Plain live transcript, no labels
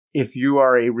if you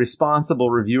are a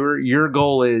responsible reviewer, your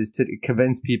goal is to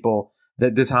convince people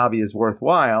that this hobby is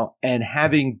worthwhile, and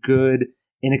having good,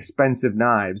 inexpensive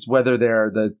knives, whether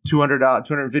they're the $250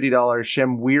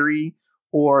 Shemwiri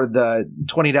or the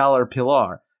 $20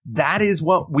 Pilar. That is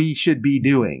what we should be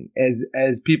doing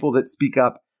as people that speak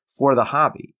up for the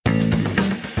hobby.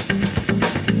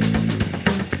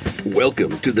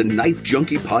 Welcome to the Knife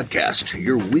Junkie podcast,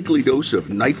 your weekly dose of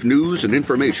knife news and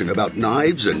information about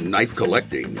knives and knife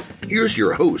collecting. Here's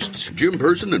your hosts, Jim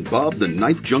Person and Bob the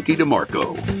Knife Junkie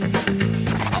DeMarco.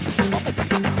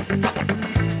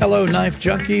 Hello, Knife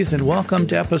Junkies, and welcome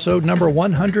to episode number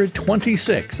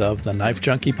 126 of the Knife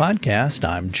Junkie podcast.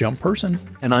 I'm Jim Person.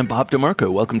 And I'm Bob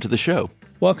DeMarco. Welcome to the show.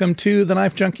 Welcome to the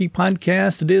Knife Junkie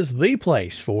podcast. It is the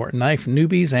place for knife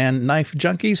newbies and knife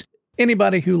junkies.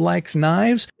 Anybody who likes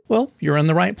knives, well, you're in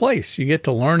the right place. You get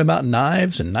to learn about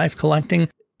knives and knife collecting,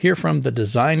 hear from the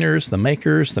designers, the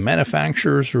makers, the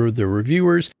manufacturers, or the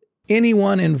reviewers,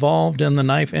 anyone involved in the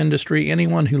knife industry,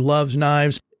 anyone who loves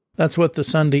knives. That's what the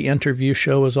Sunday interview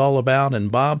show is all about.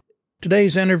 And Bob,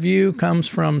 today's interview comes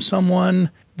from someone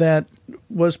that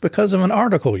was because of an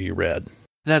article you read.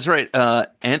 That's right.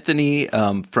 Anthony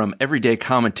from Everyday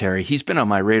Commentary. He's been on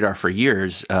my radar for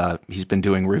years. He's been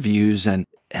doing reviews and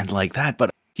like that.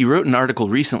 But he wrote an article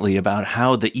recently about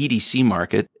how the EDC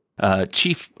market,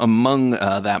 chief among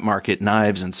that market,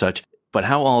 knives and such, but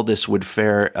how all this would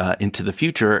fare into the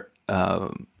future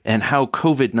and how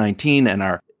COVID-19 and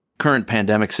our current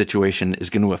pandemic situation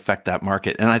is going to affect that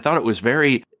market. And I thought it was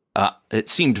it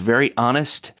seemed very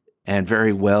honest and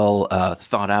very well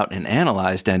thought out and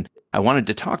analyzed. And I wanted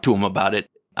to talk to him about it.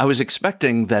 I was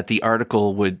expecting that the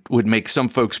article would make some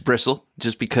folks bristle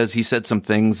just because he said some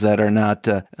things that are not,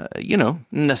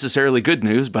 necessarily good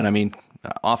news. But I mean,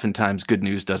 oftentimes good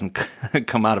news doesn't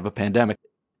come out of a pandemic.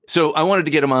 So I wanted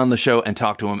to get him on the show and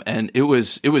talk to him. And it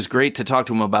was great to talk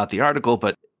to him about the article,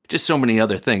 but just so many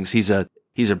other things. He's a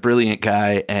brilliant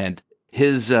guy, and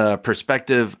his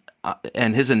perspective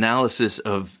and his analysis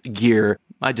of gear,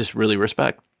 I just really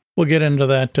respect. We'll get into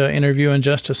that interview in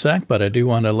just a sec, but I do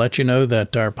want to let you know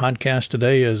that our podcast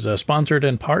today is sponsored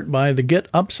in part by the Get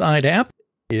Upside app.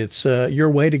 It's your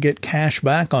way to get cash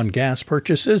back on gas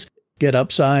purchases. Get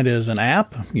Upside is an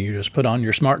app you just put on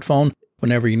your smartphone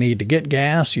whenever you need to get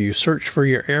gas. You search for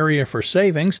your area for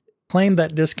savings, claim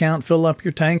that discount, fill up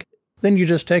your tank. Then you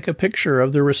just take a picture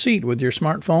of the receipt with your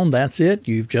smartphone. That's it.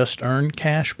 You've just earned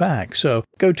cash back. So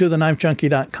go to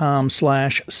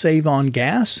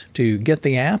TheKnifeJunkie.com/saveongas to get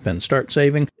the app and start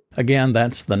saving. Again,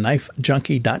 that's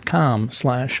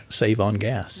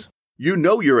TheKnifeJunkie.com/saveongas. You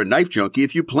know you're a knife junkie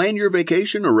if you plan your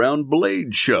vacation around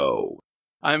Blade Show.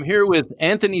 I'm here with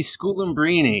Anthony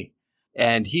Sculimbrene,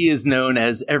 and he is known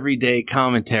as Everyday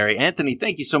Commentary. Anthony,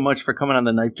 thank you so much for coming on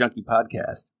the Knife Junkie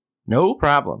podcast. No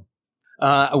problem.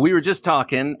 We were just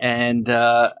talking, and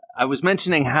I was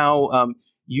mentioning how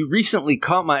you recently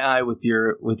caught my eye with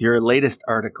your latest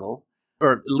article,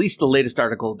 or at least the latest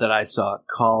article that I saw,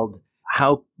 called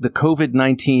 "How the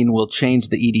COVID-19 Will Change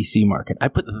the EDC Market." I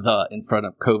put the in front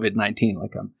of COVID-19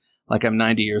 like I'm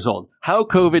 90 years old. How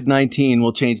COVID-19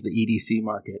 will change the EDC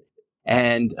market,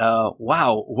 and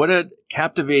wow, what a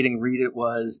captivating read it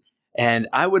was! And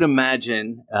I would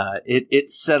imagine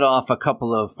it set off a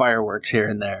couple of fireworks here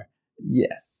and there.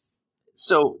 Yes.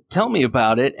 So tell me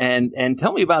about it, and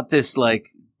tell me about this like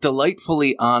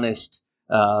delightfully honest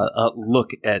look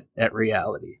at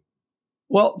reality.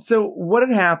 Well, so what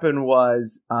had happened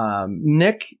was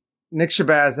Nick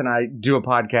Shabazz and I do a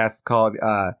podcast called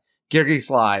Gear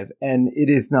Geeks Live, and it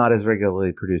is not as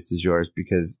regularly produced as yours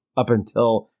because up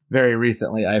until very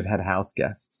recently I've had house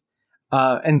guests.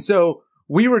 And so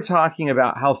we were talking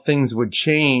about how things would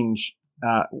change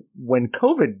when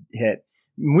COVID hit.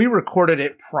 We recorded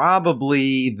it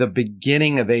probably the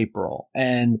beginning of April.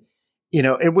 And,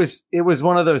 it was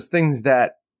one of those things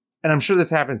that, and I'm sure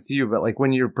this happens to you, but like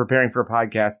when you're preparing for a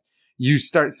podcast, you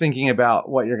start thinking about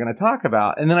what you're going to talk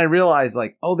about. And then I realized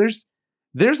like, oh, there's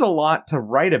a lot to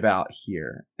write about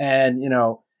here. And,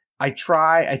 I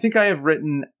think I have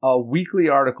written a weekly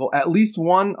article, at least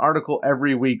one article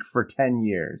every week for 10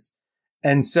 years.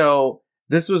 And so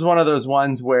this was one of those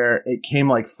ones where it came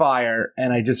like fire,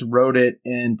 and I just wrote it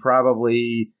in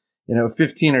probably,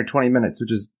 15 or 20 minutes,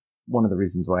 which is one of the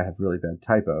reasons why I have really bad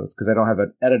typos, because I don't have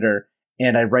an editor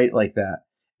and I write like that.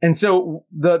 And so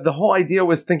the whole idea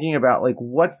was thinking about like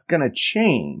what's going to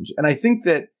change. And I think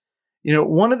that,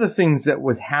 one of the things that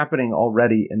was happening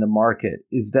already in the market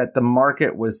is that the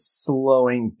market was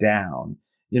slowing down.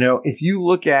 If you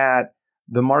look at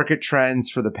the market trends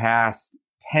for the past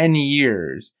 10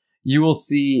 years, you will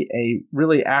see a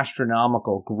really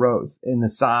astronomical growth in the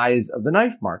size of the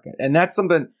knife market. And that's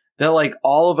something that like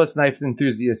all of us knife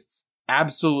enthusiasts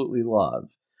absolutely love.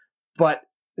 But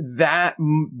that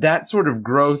sort of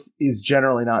growth is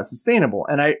generally not sustainable.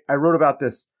 And I wrote about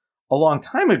this a long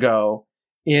time ago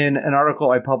in an article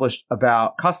I published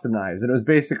about custom knives. And it was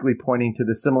basically pointing to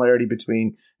the similarity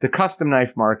between the custom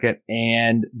knife market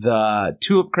and the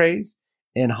tulip craze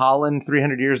in Holland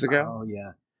 300 years ago. Oh,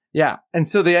 yeah. Yeah. And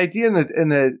so the idea in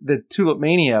the tulip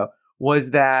mania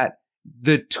was that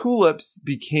the tulips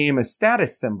became a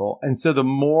status symbol. And so the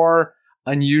more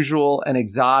unusual and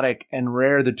exotic and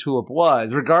rare the tulip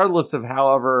was, regardless of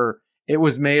however it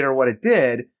was made or what it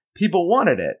did, people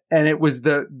wanted it. And it was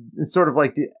sort of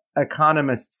like the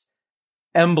economist's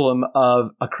emblem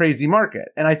of a crazy market.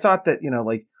 And I thought that,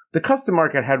 like the custom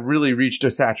market had really reached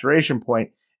a saturation point.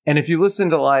 And if you listen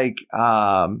to like,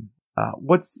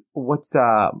 what's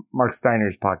Mark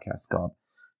Steiner's podcast called?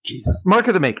 Jesus, Mark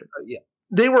of the Maker. Yeah.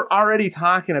 They were already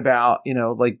talking about,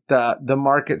 like the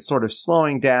market sort of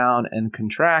slowing down and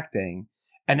contracting.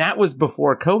 And that was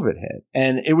before COVID hit.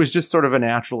 And it was just sort of a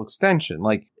natural extension.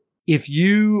 Like if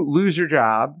you lose your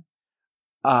job,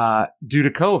 due to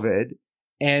COVID,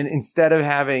 and instead of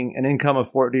having an income of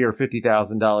 $40,000 or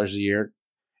 $50,000 a year,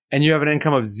 and you have an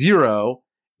income of zero,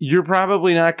 you're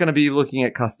probably not going to be looking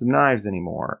at custom knives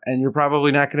anymore. And you're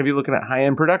probably not going to be looking at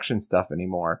high-end production stuff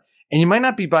anymore. And you might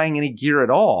not be buying any gear at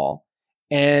all.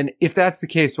 And if that's the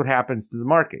case, what happens to the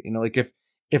market? Like if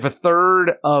a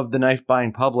third of the knife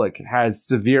buying public has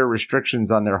severe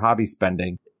restrictions on their hobby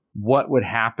spending, what would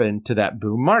happen to that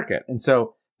boom market? And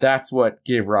so that's what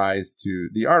gave rise to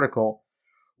the article,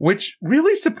 which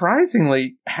really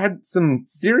surprisingly had some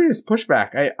serious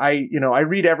pushback. I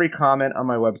read every comment on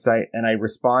my website and I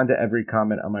respond to every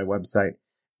comment on my website.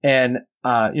 And,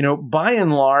 by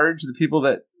and large, the people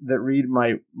that read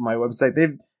my website,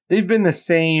 they've been the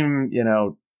same,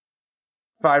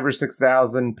 5,000 or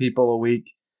 6,000 people a week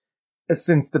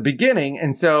since the beginning.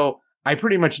 And so I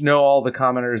pretty much know all the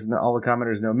commenters and all the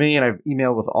commenters know me, and I've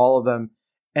emailed with all of them.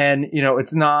 And,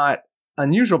 it's not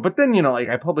unusual. But then, like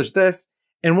I published this.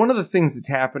 And one of the things that's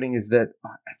happening is that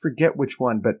I forget which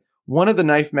one, but one of the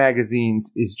knife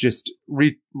magazines is just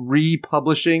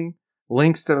republishing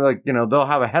links to they'll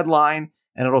have a headline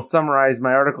and it'll summarize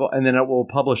my article and then it will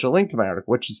publish a link to my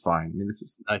article, which is fine. I mean, it's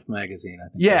just Knife Magazine, I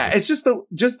think. Yeah, it's just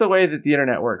the way that the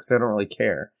internet works. So I don't really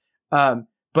care.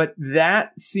 But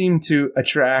that seemed to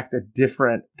attract a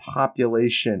different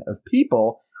population of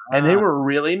people. And they were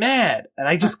really mad. And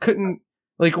I just couldn't,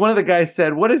 like one of the guys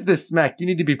said, "What is this smack? You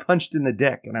need to be punched in the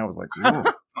dick." And I was like,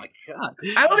 "Oh my God."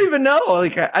 I don't even know.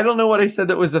 Like, I don't know what I said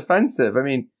that was offensive. I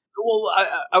mean. Well,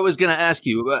 I was going to ask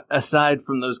you, aside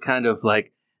from those kind of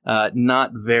like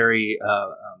not very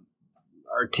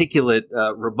articulate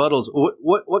rebuttals,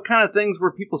 what kind of things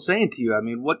were people saying to you? I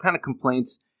mean, what kind of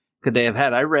complaints could they have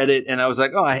had? I read it and I was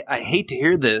like, oh, I hate to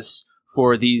hear this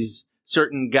for these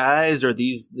certain guys or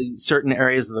these certain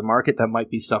areas of the market that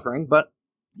might be suffering. But,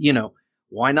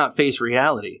 why not face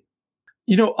reality?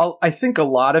 I think a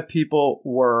lot of people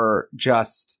were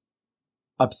just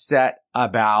upset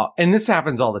about, and this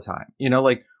happens all the time,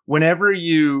 like whenever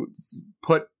you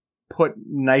put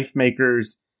knife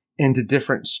makers into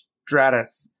different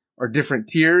stratus or different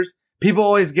tiers, people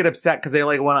always get upset because they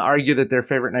like want to argue that their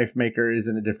favorite knife maker is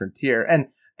in a different tier. And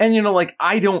like,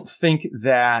 I don't think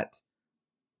that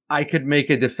I could make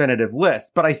a definitive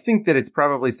list, but I think that it's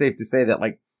probably safe to say that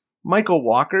like Michael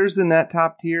Walker's in that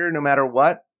top tier, no matter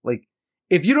what. Like,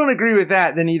 if you don't agree with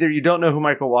that, then either you don't know who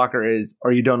Michael Walker is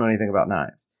or you don't know anything about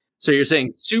knives. So you're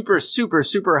saying super, super,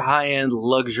 super high-end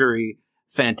luxury,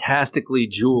 fantastically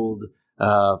jeweled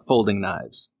folding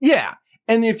knives. Yeah.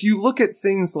 And if you look at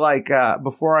things like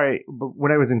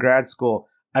when I was in grad school,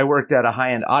 I worked at a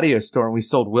high-end audio store and we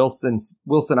sold Wilson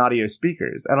audio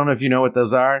speakers. I don't know if you know what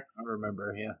those are. I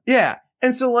remember, yeah. Yeah.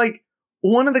 And so like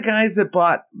one of the guys that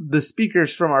bought the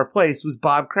speakers from our place was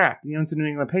Bob Kraft, the owns the New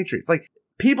England Patriots. Like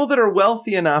people that are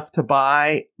wealthy enough to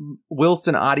buy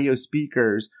Wilson audio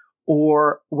speakers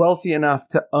or wealthy enough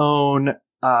to own,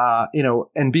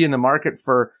 and be in the market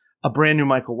for a brand new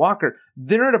Michael Walker,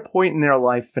 they're at a point in their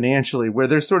life financially where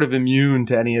they're sort of immune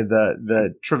to any of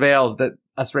the travails that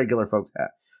us regular folks have.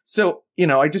 So,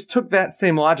 I just took that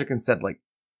same logic and said like,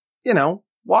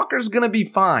 Walker's going to be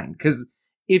fine. Cause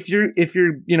if you're,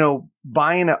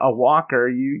 buying a Walker,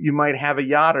 you might have a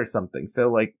yacht or something.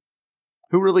 So like,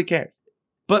 who really cares?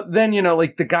 But then,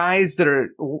 like the guys that are,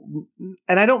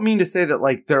 and I don't mean to say that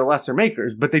like they're lesser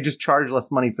makers, but they just charge less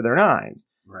money for their knives.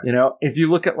 Right. If you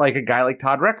look at like a guy like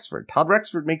Todd Rexford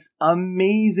makes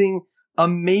amazing,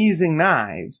 amazing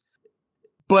knives,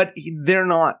 but they're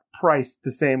not priced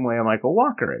the same way a Michael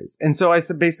Walker is. And so I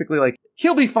said basically like,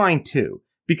 he'll be fine too,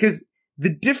 because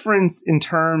the difference in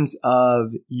terms of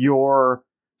your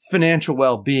financial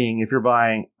well-being, if you're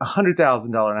buying a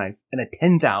 $100,000 knife and a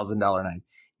 $10,000 knife,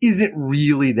 isn't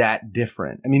really that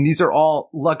different. I mean, these are all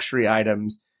luxury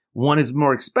items. One is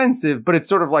more expensive, but it's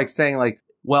sort of like saying like,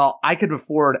 well, I could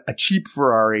afford a cheap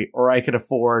Ferrari or I could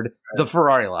afford the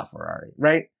Ferrari LaFerrari,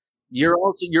 right?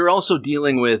 You're also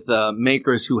dealing with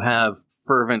makers who have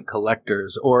fervent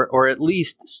collectors or at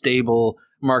least stable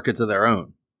markets of their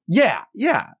own. Yeah,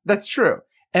 that's true.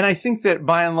 And I think that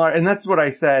by and large, and that's what I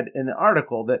said in the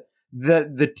article,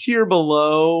 that the tier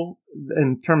below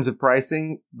in terms of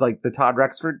pricing, like the Todd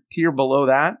Rexford tier below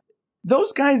that,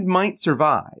 those guys might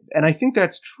survive. And I think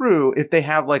that's true if they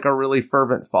have like a really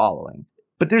fervent following.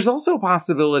 But there's also a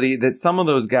possibility that some of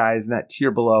those guys in that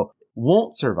tier below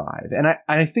won't survive. And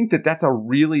I think that that's a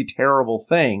really terrible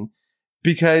thing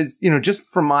because, you know, just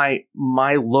from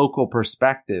my local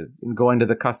perspective in going to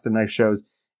the custom knife shows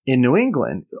in New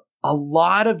England, a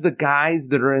lot of the guys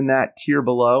that are in that tier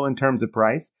below in terms of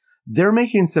price, they're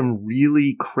making some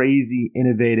really crazy,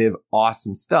 innovative,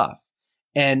 awesome stuff.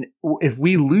 And if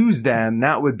we lose them,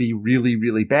 that would be really,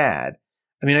 really bad.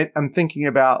 I mean, I'm thinking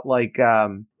about like,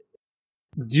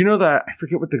 do you know I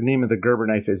forget what the name of the Gerber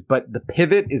knife is, but the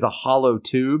pivot is a hollow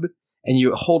tube and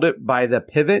you hold it by the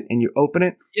pivot and you open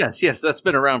it. Yes. That's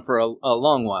been around for a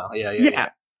long while. Yeah.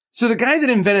 So the guy that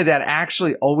invented that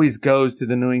actually always goes to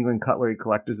the New England Cutlery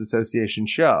Collectors Association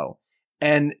show.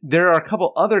 And there are a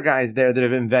couple other guys there that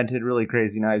have invented really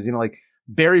crazy knives. You know, like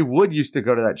Barry Wood used to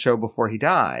go to that show before he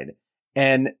died.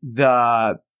 And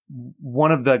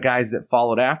one of the guys that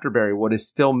followed after Barry Wood is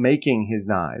still making his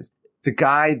knives. The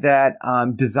guy that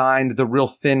designed the real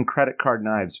thin credit card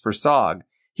knives for SOG,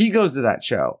 he goes to that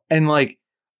show. And like,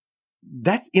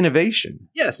 that's innovation.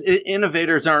 Yes,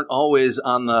 innovators aren't always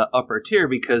on the upper tier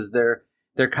because they're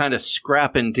kind of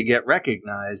scrapping to get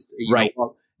recognized. Right.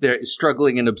 They're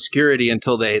struggling in obscurity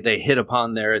until they hit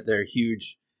upon their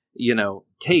huge,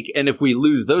 take. And if we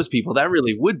lose those people, that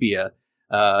really would be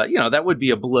that would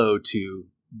be a blow to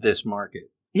this market.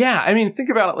 Yeah, I mean, think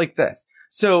about it like this.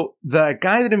 So the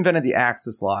guy that invented the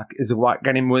Axis lock is a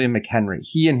guy named William McHenry.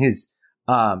 He and his,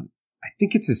 I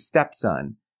think it's his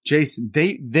stepson, Jason,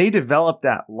 they developed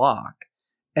that lock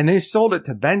and they sold it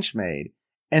to Benchmade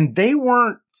and they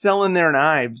weren't selling their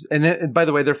knives. And by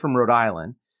the way, they're from Rhode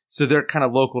Island, so they're kind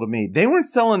of local to me. They weren't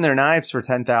selling their knives for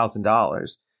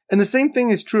 $10,000. And the same thing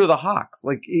is true of the Hawks.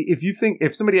 Like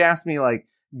if somebody asked me like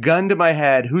gun to my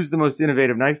head, who's the most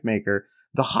innovative knife maker?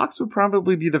 The Hawks would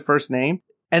probably be the first name.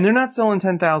 And they're not selling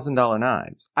 $10,000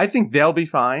 knives. I think they'll be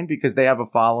fine because they have a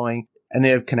following and they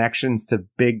have connections to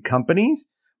big companies.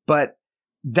 But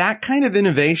that kind of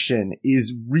innovation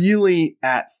is really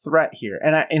at threat here.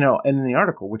 And and in the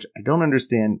article, which I don't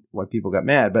understand why people got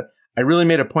mad, but I really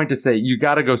made a point to say, you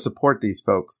got to go support these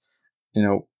folks,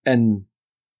 and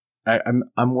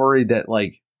I'm worried that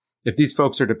like, if these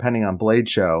folks are depending on Blade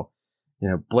Show,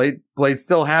 Blade's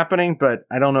still happening, but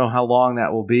I don't know how long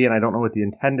that will be. And I don't know what the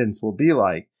attendance will be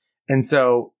like. And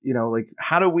so, like,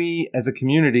 how do we as a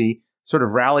community sort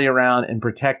of rally around and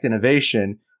protect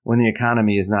innovation when the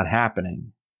economy is not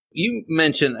happening? You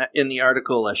mentioned in the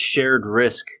article a shared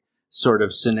risk sort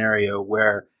of scenario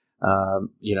where,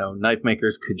 knife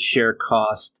makers could share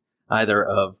cost either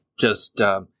of just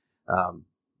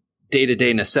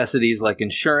day-to-day necessities like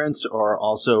insurance or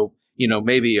also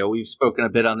maybe we've spoken a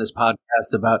bit on this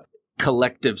podcast about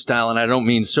collective style, and I don't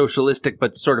mean socialistic,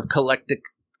 but sort of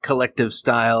collective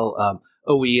style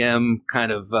OEM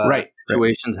kind of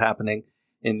situations happening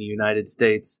in the United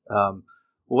States.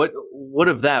 What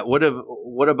of that?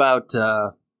 What about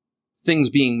things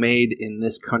being made in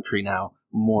this country now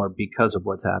more because of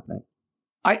what's happening?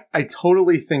 I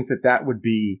totally think that would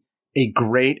be a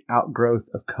great outgrowth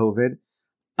of COVID.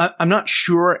 I'm not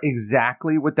sure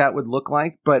exactly what that would look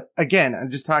like, but again, I'm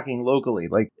just talking locally.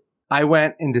 Like I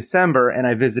went in December and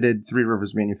I visited Three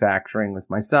Rivers Manufacturing with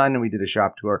my son and we did a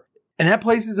shop tour and that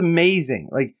place is amazing.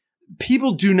 Like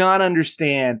people do not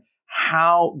understand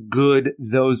how good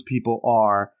those people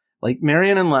are. Like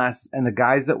Marion and Les and the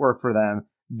guys that work for them,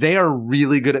 they are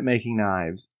really good at making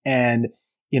knives. And,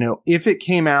 if it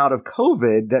came out of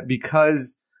COVID that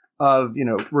because of,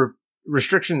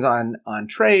 restrictions on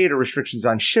trade or restrictions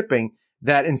on shipping,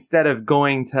 that instead of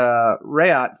going to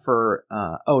Rayot for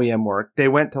OEM work, they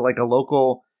went to like a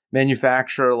local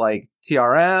manufacturer like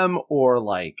TRM or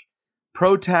like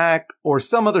ProTech or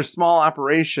some other small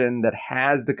operation that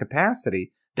has the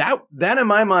capacity. That in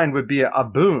my mind would be a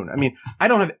boon. I mean, I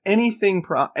don't have anything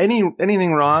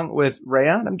wrong with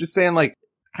Rayot. I'm just saying like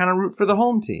kind of root for the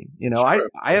home team. You know, sure.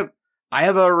 I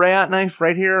have a Rayat knife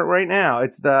right here, right now.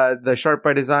 It's the Sharp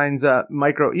by Designs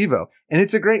Micro Evo, and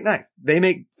it's a great knife. They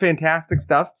make fantastic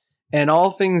stuff, and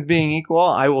all things being equal,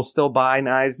 I will still buy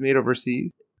knives made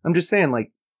overseas. I'm just saying,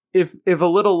 like, if a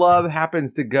little love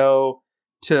happens to go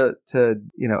to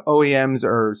you know, OEMs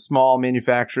or small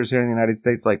manufacturers here in the United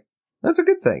States, like, that's a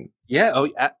good thing. Yeah,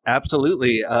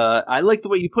 absolutely. I like the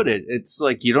way you put it. It's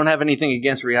like you don't have anything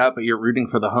against Rayat, but you're rooting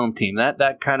for the home team.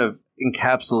 That kind of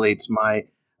encapsulates my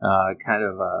kind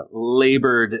of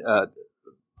labored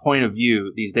point of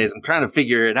view these days. I'm trying to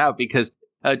figure it out because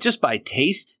just by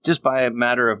taste, just by a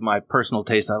matter of my personal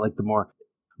taste, I like the more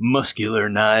muscular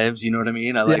knives. You know what I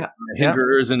mean? I like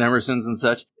Hinderers and Emersons and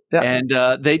such. Yeah.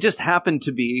 And they just happen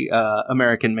to be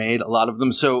American made, a lot of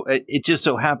them. So it just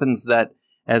so happens that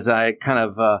as I kind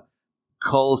of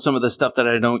cull some of the stuff that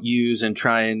I don't use and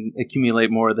try and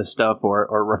accumulate more of the stuff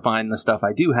or refine the stuff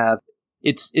I do have,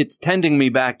 it's tending me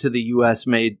back to the U.S.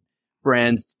 made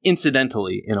brands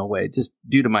incidentally in a way, just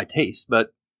due to my taste. But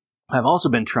I've also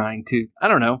been trying to, I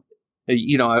don't know,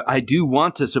 you know, I do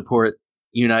want to support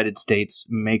United States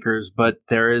makers, but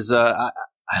there is I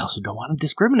also don't want to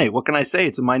discriminate. What can I say?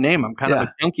 It's in my name. I'm kind of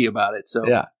a junkie about it. So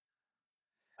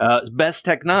Best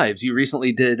Tech Knives. You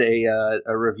recently did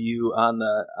a review on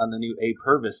the new A.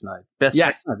 Purvis knife. Best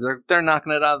Tech Knives. They're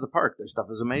knocking it out of the park. Their stuff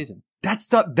is amazing.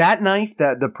 That knife,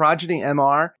 the Progeny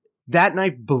MR, that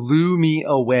knife blew me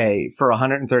away for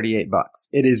 $138.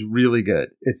 It is really good.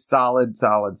 It's solid.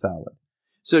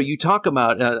 So you talk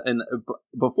about, and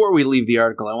before we leave the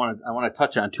article, I want to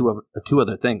touch on two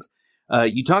other things.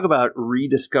 You talk about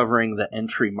rediscovering the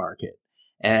entry market,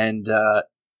 and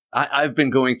I've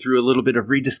been going through a little bit of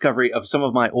rediscovery of some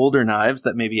of my older knives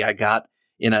that maybe I got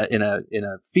in a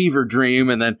fever dream,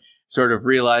 and then sort of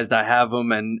realized I have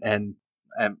them, and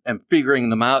figuring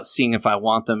them out, seeing if I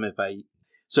want them.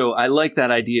 So I like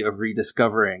that idea of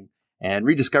rediscovering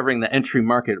the entry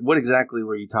market. What exactly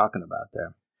were you talking about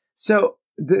there? So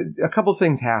a couple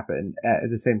things happened at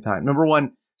the same time. Number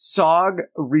one, SOG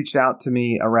reached out to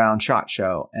me around SHOT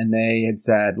Show, and they had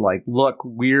said, like, look,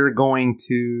 we're going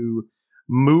to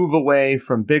move away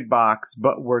from big box,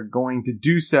 but we're going to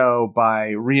do so by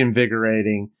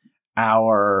reinvigorating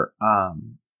our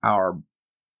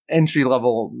entry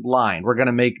level line. We're going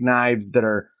to make knives that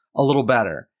are a little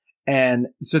better. And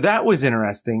so that was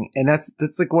interesting. And that's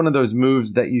like one of those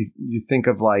moves that you think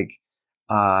of, like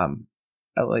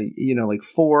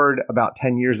Ford about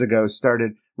 10 years ago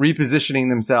started repositioning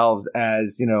themselves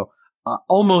as, you know,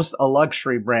 almost a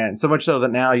luxury brand. So much so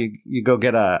that now you go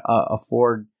get a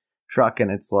Ford truck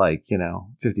and it's like, you know,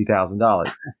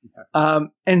 $50,000.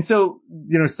 And so,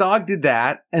 you know, SOG did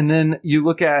that. And then you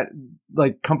look at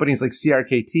like companies like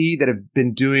CRKT that have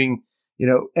been doing, you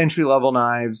know, entry level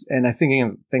knives. And I'm thinking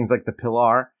of things like the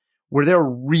Pilar, where they're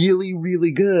really,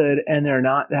 really good and they're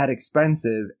not that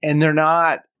expensive. And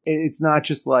it's not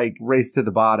just like race to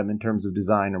the bottom in terms of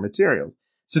design or materials.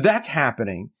 So that's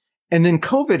happening. And then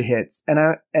COVID hits,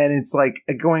 and it's like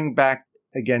going back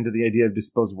again to the idea of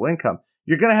disposable income.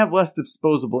 You're going to have less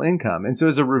disposable income. And so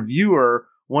as a reviewer,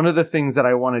 one of the things that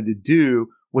I wanted to do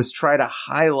was try to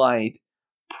highlight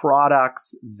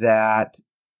products that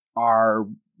are,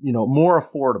 you know, more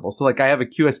affordable. So like I have a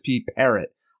QSP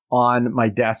Parrot on my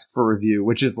desk for review,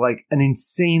 which is like an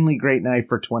insanely great knife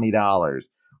for $20.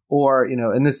 Or, you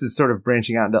know, and this is sort of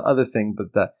branching out into other things,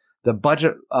 but the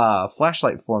budget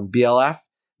flashlight form, BLF,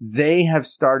 they have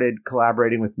started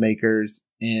collaborating with makers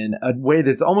in a way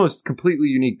that's almost completely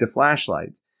unique to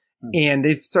flashlights. And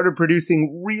they've started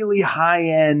producing really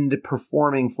high-end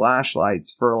performing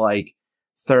flashlights for like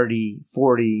 30,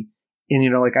 40. And, you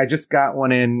know, like I just got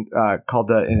one in called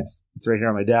and it's right here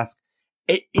on my desk.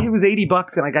 It was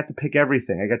 $80 and I got to pick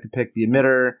everything. I got to pick the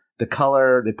emitter, the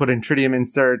color, they put in tritium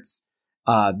inserts,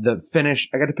 the finish.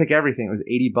 I got to pick everything. It was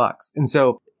 $80. And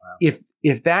so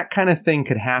if that kind of thing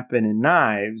could happen in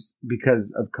knives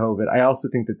because of COVID, I also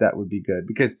think that would be good,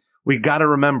 because we got to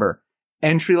remember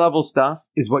entry level stuff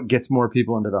is what gets more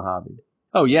people into the hobby.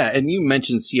 Oh yeah. And you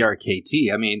mentioned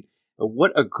CRKT. I mean,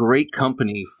 what a great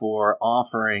company for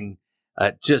offering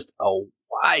just a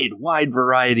wide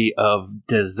variety of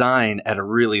design at a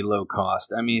really low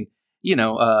cost. I mean, you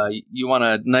know, you want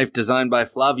a knife designed by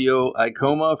Flavio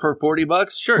Icoma for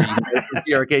 $40? Sure, you can get the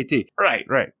CRKT.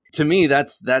 Right. To me,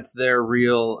 that's their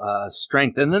real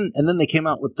strength. And then they came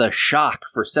out with the Shock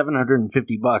for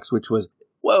 $750, which was,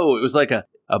 whoa! It was like a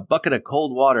bucket of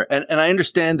cold water. And I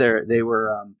understand they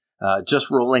were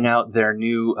just rolling out their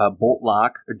new bolt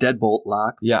lock or deadbolt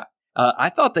lock. Yeah. I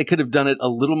thought they could have done it a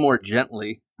little more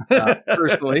gently,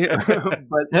 personally,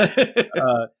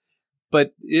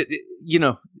 but you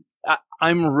know,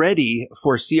 I'm ready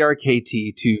for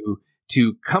CRKT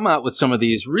to come out with some of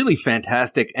these really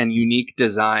fantastic and unique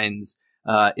designs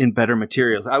in better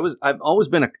materials. I've always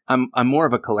been I'm more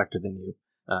of a collector than you,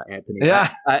 Anthony.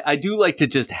 Yeah. I do like to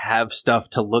just have stuff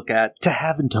to look at, to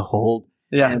have and to hold.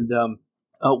 Yeah. And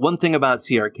one thing about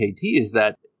CRKT is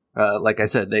that, like I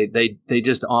said, they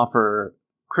just offer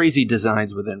crazy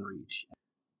designs within reach.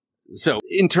 So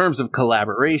in terms of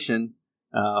collaboration,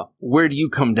 where do you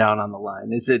come down on the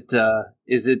line? Is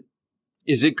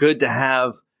it good to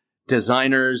have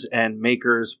designers and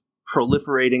makers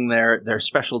proliferating their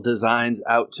special designs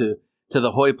out to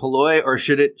the hoi polloi, or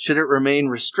should it remain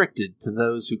restricted to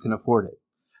those who can afford it?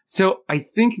 So I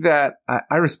think that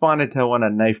I responded to one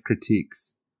of Knife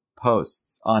Critique's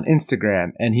posts on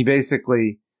Instagram, and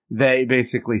they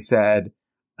basically said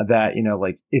that,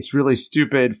 like, it's really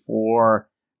stupid for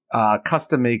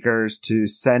custom makers to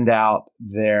send out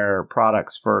their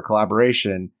products for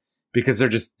collaboration because they're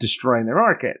just destroying their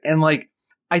market. And like,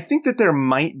 I think that there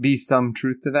might be some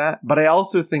truth to that, but I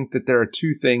also think that there are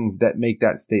two things that make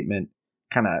that statement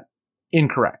kind of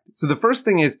incorrect. So the first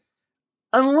thing is,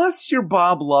 unless you're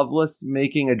Bob Loveless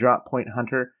making a drop point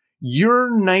hunter,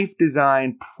 your knife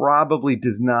design probably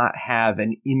does not have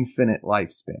an infinite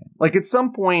lifespan. Like, at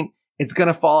some point, it's going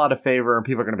to fall out of favor and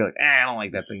people are going to be like, I don't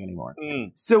like that thing anymore.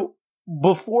 So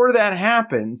before that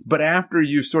happens, but after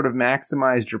you've sort of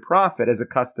maximized your profit as a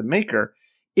custom maker,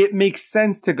 it makes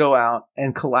sense to go out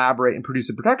and collaborate and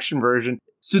produce a production version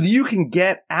so that you can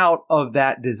get out of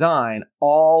that design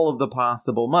all of the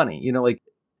possible money. Like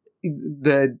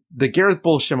the Gareth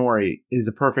Bull Shimori is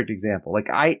a perfect example. Like,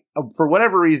 for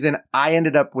whatever reason, I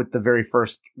ended up with the very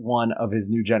first one of his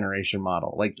new generation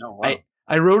model. Like, oh, wow.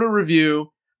 I wrote a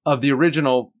review of the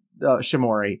original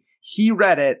Shimori. He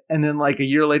read it, and then like a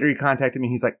year later, he contacted me.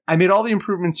 He's like, I made all the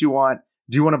improvements you want.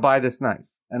 Do you want to buy this knife?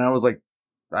 And I was like,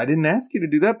 I didn't ask you to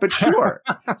do that, but sure.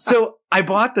 So I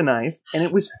bought the knife, and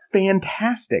it was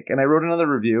fantastic. And I wrote another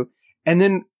review, and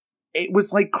then it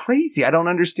was like crazy. I don't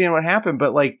understand what happened,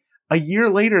 but like a year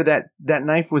later, that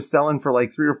knife was selling for like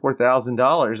 $3,000 or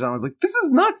 $4,000. And I was like, this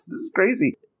is nuts. This is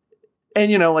crazy. And,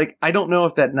 like, I don't know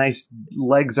if that knife's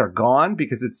legs are gone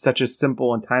because it's such a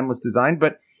simple and timeless design,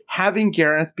 but having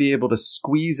Gareth be able to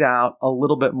squeeze out a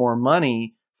little bit more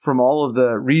money from all of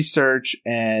the research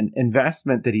and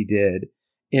investment that he did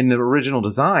in the original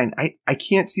design, I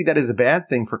can't see that as a bad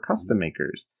thing for custom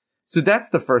makers. So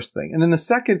that's the first thing. And then the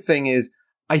second thing is,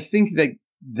 I think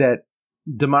that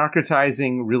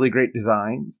democratizing really great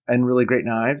designs and really great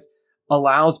knives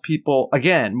allows people,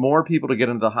 again, more people to get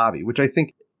into the hobby, which I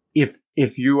think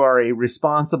if you are a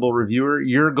responsible reviewer,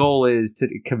 your goal is to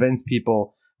convince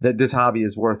people that this hobby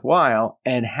is worthwhile,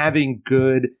 and having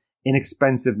good,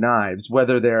 inexpensive knives,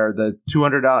 whether they're the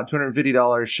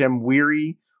 $250 Shem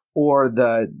Weary or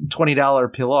the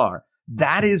 $20 Pilar,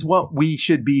 that is what we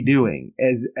should be doing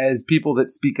as people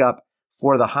that speak up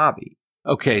for the hobby.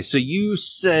 Okay, so you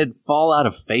said fall out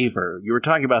of favor. You were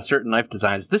talking about certain knife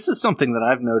designs. This is something that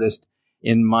I've noticed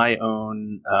in my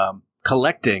own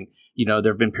collecting.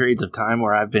 There have been periods of time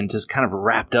where I've been just kind of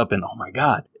wrapped up in, oh my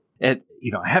God, and,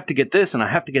 I have to get this and I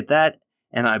have to get that,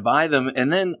 and I buy them.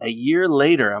 And then a year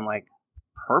later, I'm like,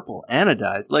 purple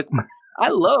anodized. Like, I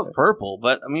love purple,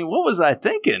 but I mean, what was I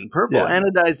thinking? Purple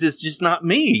anodized is just not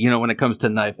me, when it comes to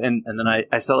knife. And then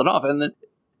I sell it off. And then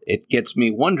it gets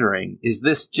me wondering, is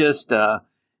this just,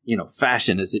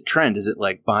 fashion? Is it trend? Is it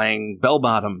like buying bell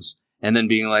bottoms and then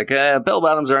being like, bell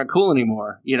bottoms aren't cool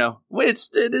anymore?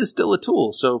 It is still a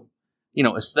tool. So,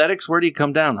 aesthetics, where do you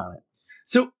come down on it?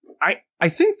 So I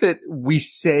think that we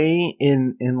say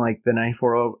in like the knife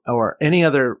world or any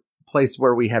other place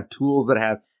where we have tools that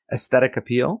have aesthetic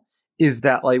appeal is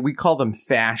that, like, we call them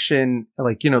fashion.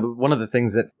 Like, one of the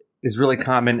things that is really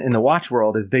common in the watch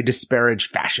world is they disparage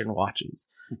fashion watches.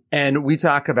 And we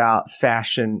talk about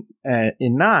fashion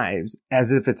in knives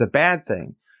as if it's a bad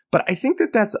thing. But I think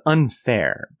that that's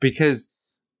unfair because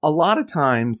a lot of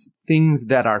times things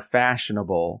that are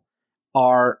fashionable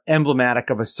are emblematic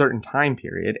of a certain time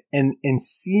period. And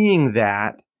seeing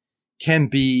that can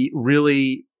be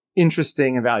really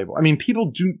interesting and valuable. I mean, people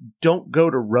don't go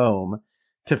to Rome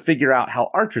to figure out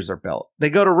how archers are built. They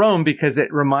go to Rome because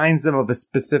it reminds them of a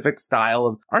specific style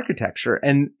of architecture.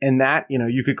 And that,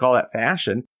 you could call that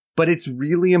fashion, but it's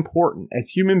really important. As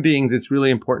human beings, it's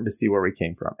really important to see where we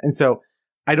came from. And so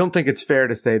I don't think it's fair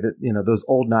to say that, those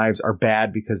old knives are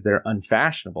bad because they're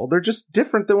unfashionable. They're just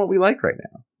different than what we like right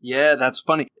now. Yeah, that's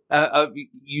funny.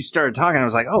 You started talking, I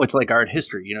was like, oh, it's like art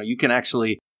history. You can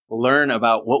actually learn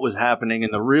about what was happening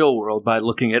in the real world by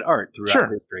looking at art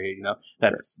throughout history.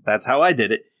 That's how I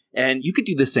did it. And you could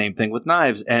do the same thing with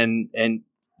knives. And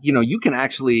you can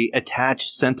actually attach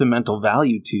sentimental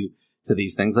value to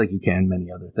these things like you can many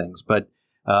other things. But,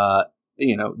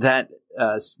 that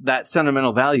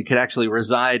sentimental value could actually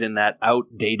reside in that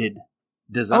outdated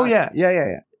design. Oh,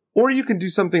 yeah. Or you can do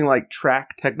something like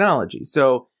track technology.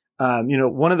 So,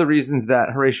 one of the reasons that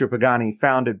Horatio Pagani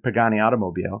founded Pagani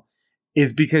Automobile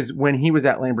is because when he was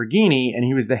at Lamborghini and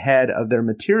he was the head of their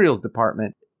materials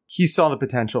department, he saw the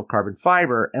potential of carbon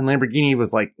fiber, and Lamborghini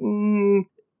was like,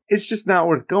 it's just not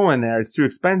worth going there. It's too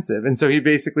expensive. And so he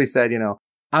basically said,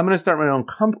 I'm going to start my own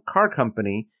car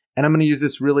company, and I'm going to use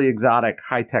this really exotic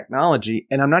high technology.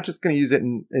 And I'm not just going to use it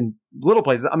in little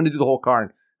places. I'm going to do the whole car in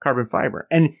carbon fiber.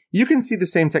 And you can see the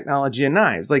same technology in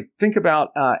knives. Like, think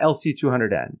about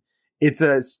LC200N. It's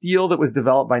a steel that was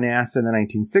developed by NASA in the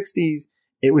 1960s.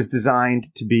 It was designed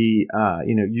to be,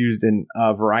 used in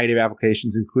a variety of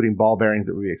applications, including ball bearings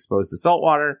that would be exposed to salt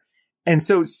water. And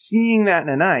so seeing that in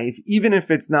a knife, even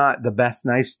if it's not the best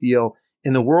knife steel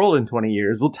in the world in 20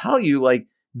 years, will tell you, like,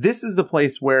 this is the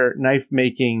place where knife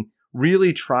making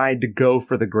really tried to go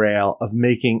for the grail of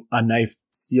making a knife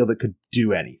steel that could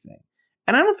do anything.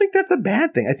 And I don't think that's a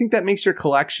bad thing. I think that makes your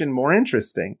collection more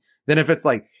interesting than if it's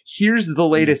like, here's the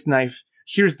latest knife,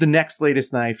 here's the next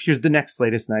latest knife, here's the next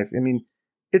latest knife. I mean,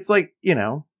 it's like,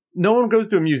 no one goes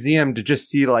to a museum to just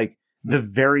see like the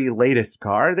very latest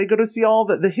car. They go to see all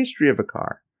the history of a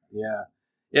car. Yeah.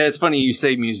 Yeah, it's funny you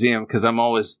say museum because I'm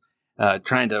always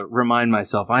trying to remind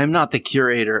myself I am not the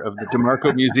curator of the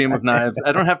DeMarco Museum of Knives.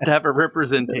 I don't have to have a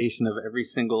representation of every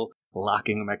single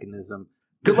locking mechanism.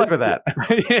 Good luck with that.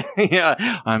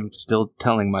 Yeah, I'm still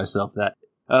telling myself that.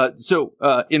 So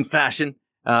in fashion,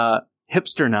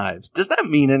 hipster knives. Does that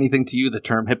mean anything to you, the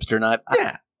term hipster knife?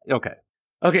 Yeah.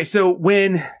 Okay, so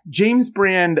when James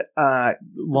Brand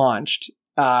launched,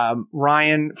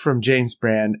 Ryan from James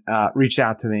Brand reached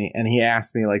out to me and he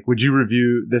asked me, like, would you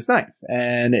review this knife?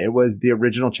 And it was the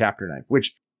original chapter knife,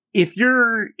 which if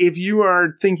you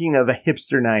are thinking of a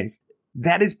hipster knife,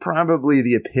 that is probably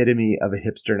the epitome of a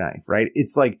hipster knife, right?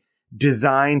 It's like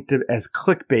designed as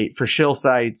clickbait for shill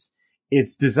sites.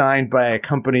 It's designed by a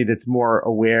company that's more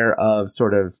aware of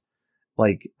sort of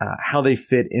like how they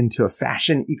fit into a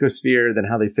fashion ecosphere than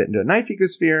how they fit into a knife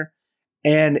ecosphere.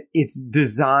 And it's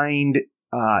designed,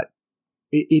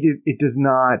 it does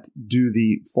not do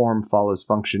the form follows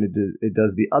function. It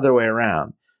does the other way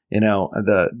around.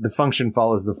 The function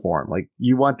follows the form. Like,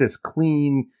 you want this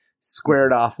clean,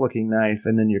 squared off looking knife,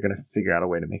 and then you're going to figure out a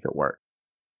way to make it work.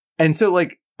 And so,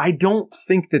 like, I don't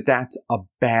think that that's a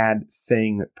bad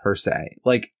thing per se.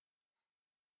 Like,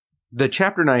 the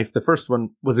chapter knife, the first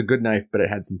one was a good knife, but it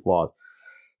had some flaws.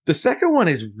 The second one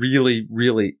is really,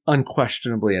 really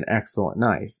unquestionably an excellent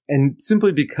knife. And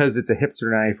simply because it's a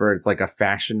hipster knife or it's like a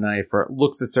fashion knife or it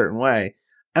looks a certain way,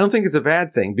 I don't think it's a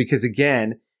bad thing because,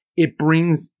 again, it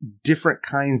brings different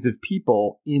kinds of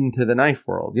people into the knife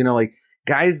world. Like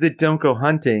guys that don't go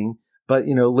hunting, but,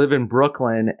 live in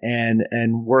Brooklyn and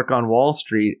work on Wall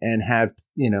Street and have,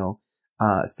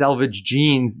 selvage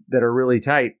jeans that are really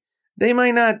tight. They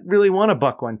might not really want a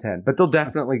buck 110, but they'll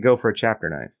definitely go for a chapter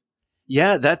knife.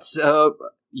 Yeah, that's,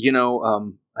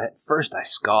 at first I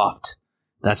scoffed.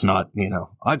 That's not,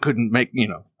 I couldn't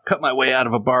cut my way out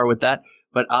of a bar with that.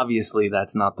 But obviously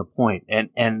that's not the point.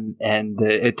 And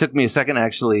it took me a second,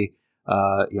 actually,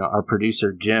 our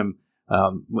producer, Jim,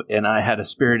 and I had a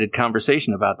spirited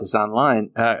conversation about this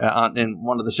online, in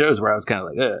one of the shows where I was kind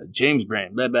of like, James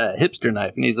Brand, blah, blah, hipster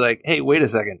knife. And he's like, hey, wait a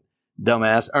second,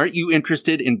 dumbass. Aren't you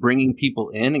interested in bringing people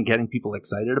in and getting people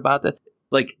excited about that?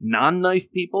 Like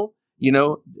non-knife people?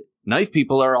 Knife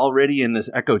people are already in this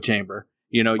echo chamber.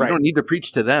 You don't need to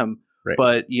preach to them, right.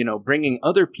 But, bringing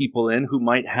other people in who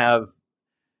might have,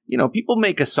 people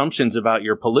make assumptions about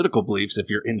your political beliefs if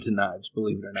you're into knives,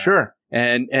 believe it or not. Sure.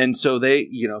 And so they,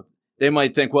 they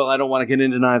might think, well, I don't want to get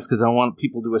into knives because I want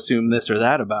people to assume this or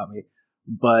that about me.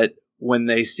 But when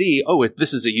they see,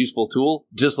 this is a useful tool,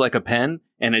 just like a pen,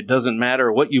 and it doesn't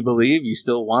matter what you believe, you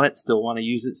still want it, still want to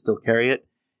use it, still carry it.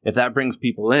 If that brings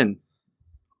people in,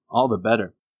 all the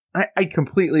better. I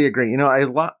completely agree. A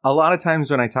lot of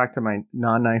times when I talk to my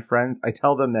non-knife friends, I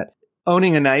tell them that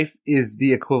owning a knife is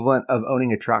the equivalent of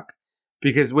owning a truck,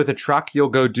 because with a truck, you'll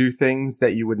go do things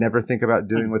that you would never think about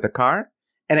doing with a car,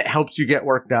 and it helps you get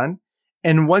work done.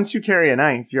 And once you carry a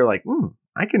knife, you're like,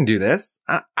 I can do this.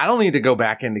 I don't need to go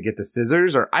back in to get the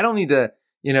scissors, or I don't need to,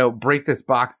 break this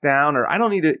box down, or I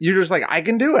don't need to, you're just like, I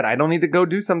can do it. I don't need to go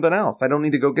do something else. I don't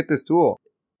need to go get this tool.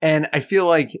 And I feel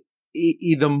like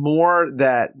the more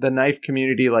that the knife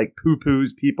community like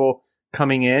poo-poos people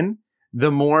coming in,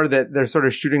 the more that they're sort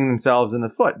of shooting themselves in the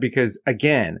foot. Because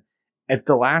again, if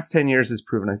the last 10 years has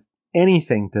proven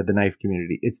anything to the knife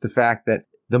community, it's the fact that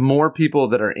the more people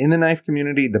that are in the knife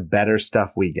community, the better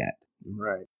stuff we get.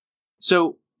 Right.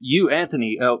 So you,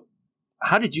 Anthony,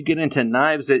 how did you get into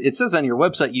knives? It says on your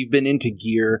website you've been into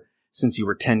gear since you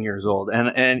were 10 years old.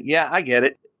 And yeah, I get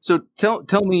it. So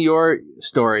tell me your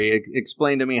story.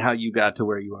 Explain to me how you got to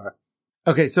where you are.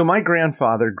 Okay, so my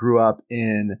grandfather grew up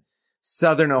in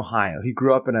southern Ohio. He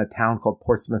grew up in a town called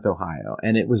Portsmouth, Ohio,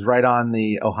 and it was right on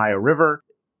the Ohio River.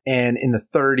 And in the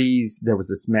 30s, there was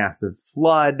this massive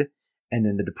flood, and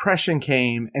then the Depression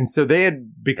came. And so they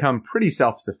had become pretty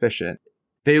self-sufficient.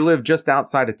 They lived just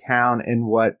outside of town in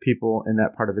what people in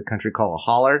that part of the country call a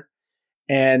holler.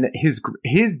 And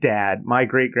his dad, my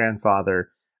great-grandfather,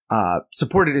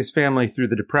 supported his family through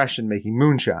the Depression making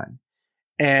moonshine.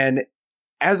 And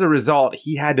as a result,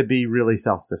 he had to be really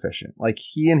self-sufficient. Like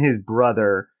he and his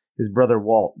brother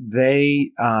Walt,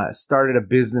 they started a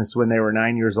business when they were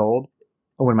 9 years old.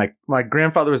 When my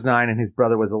grandfather was 9 and his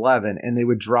brother was 11, and they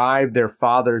would drive their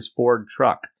father's Ford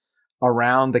truck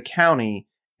around the county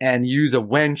and use a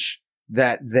winch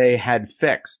that they had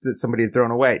fixed that somebody had thrown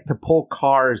away to pull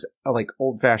cars, like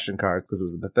old-fashioned cars, because it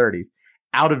was in the 30s,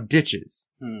 out of ditches.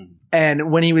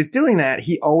 And when he was doing that,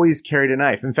 he always carried a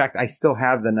knife. In fact, I still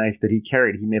have the knife that he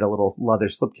carried. He made a little leather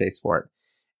slipcase for it.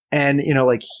 And,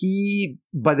 like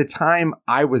by the time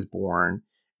I was born,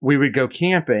 we would go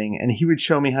camping and he would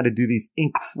show me how to do these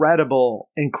incredible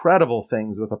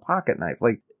things with a pocket knife.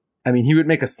 Like, I mean, he would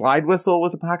make a slide whistle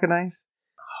with a pocket knife.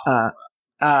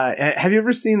 Have you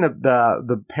ever seen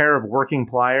the pair of working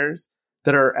pliers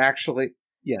that are actually?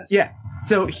 Yes. Yeah.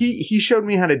 So he showed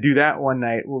me how to do that one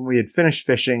night when we had finished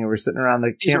fishing and we're sitting around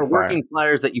the campfire. These are working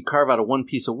pliers that you carve out of one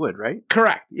piece of wood, right?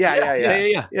 Correct.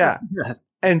 Yeah.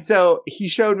 And so he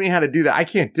showed me how to do that. I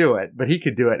can't do it, but he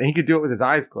could do it, and he could do it with his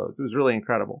eyes closed. It was really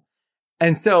incredible.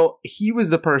 And so he was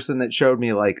the person that showed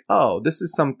me like, oh, this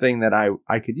is something that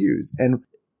I could use. And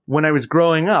when I was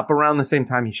growing up, around the same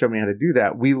time he showed me how to do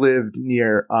that, we lived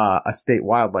near a state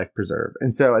wildlife preserve.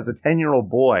 And so as a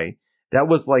 10-year-old boy, that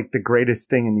was like the greatest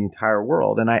thing in the entire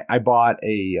world. And I bought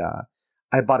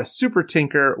a Super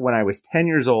Tinker when I was 10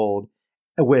 years old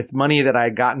with money that I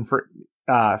had gotten for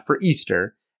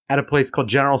Easter at a place called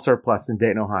General Surplus in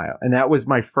Dayton, Ohio. And that was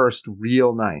my first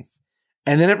real knife.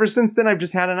 And then ever since then, I've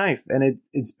just had a knife. And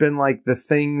it's been like the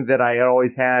thing that I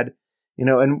always had,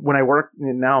 and when I work,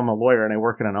 now I'm a lawyer and I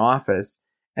work in an office.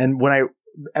 And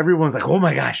everyone's like, oh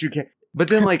my gosh, you can't. But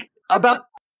then like about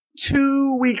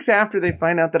 2 weeks after they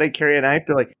find out that I carry a knife,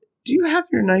 they're like, do you have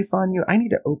your knife on you? I need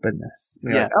to open this.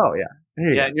 And you're like, oh yeah.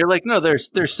 Yeah, and you're like, no,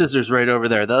 there's scissors right over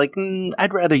there. They're like,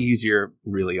 I'd rather use your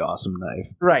really awesome knife.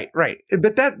 Right.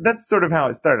 But that's sort of how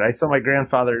it started. I saw my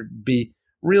grandfather be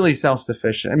really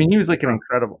self-sufficient. I mean, he was like an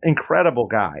incredible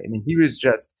guy. I mean, he was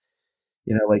just,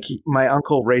 my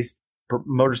uncle raced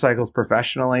motorcycles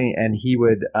professionally, and he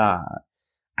would,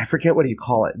 I forget what you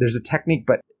call it. There's a technique,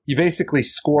 but you basically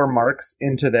score marks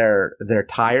into their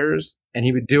tires, and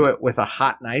he would do it with a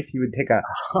hot knife. He would take a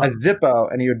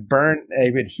Zippo and he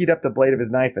would heat up the blade of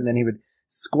his knife, and then he would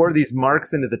score these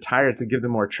marks into the tire to give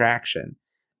them more traction.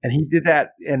 And he did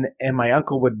that, and my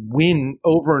uncle would win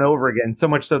over and over again, so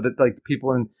much so that like the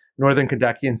people in northern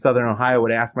Kentucky and southern Ohio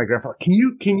would ask my grandfather, "Can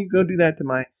you go do that to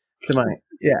my?"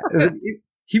 Yeah.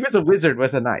 He was a wizard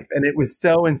with a knife, and it was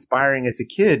so inspiring as a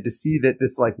kid to see that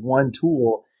this like one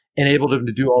tool enabled him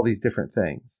to do all these different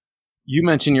things. You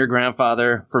mentioned your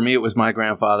grandfather. For me, it was my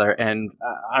grandfather. And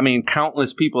I mean,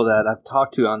 countless people that I've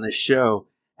talked to on this show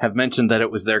have mentioned that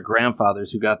it was their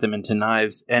grandfathers who got them into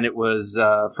knives. And it was,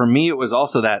 for me, it was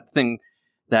also that thing,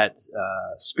 that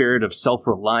spirit of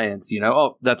self-reliance,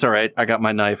 oh, that's all right. I got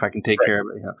my knife. I can take care of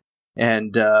it.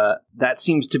 And that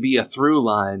seems to be a through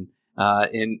line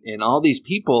in all these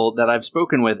people that I've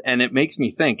spoken with. And it makes me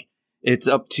think it's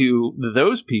up to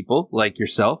those people like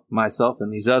yourself, myself,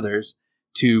 and these others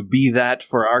to be that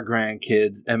for our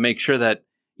grandkids and make sure that,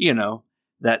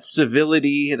 that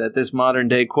civility, that this modern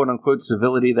day quote unquote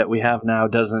civility that we have now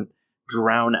doesn't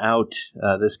drown out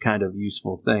this kind of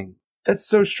useful thing. That's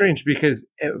so strange, because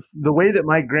the way that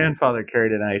my grandfather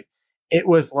carried a knife, it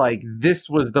was like this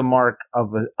was the mark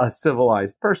of a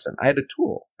civilized person. I had a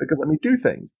tool that could let me do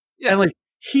things. Yeah. And like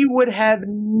he would have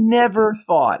never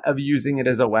thought of using it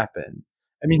as a weapon.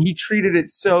 I mean, he treated it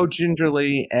so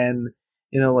gingerly, and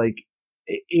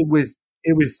it was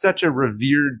such a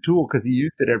revered tool because he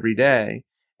used it every day.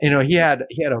 He had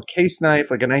a case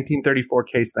knife, like a 1934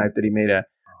 case knife that he made a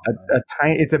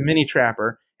tiny. It's a mini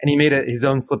trapper, and he made his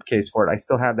own slipcase for it. I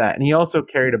still have that, and he also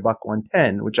carried a Buck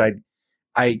 110, which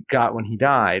I got when he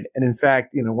died. And in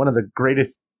fact, one of the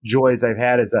greatest joys I've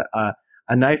had as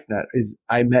a knife nut is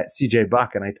I met CJ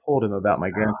Buck, and I told him about my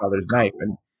grandfather's knife,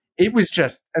 it was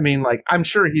just, I mean, like, I'm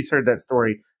sure he's heard that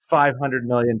story 500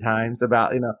 million times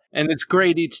about, And it's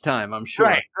great each time, I'm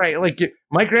sure. Right. Like,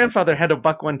 my grandfather had a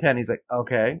buck 110. He's like,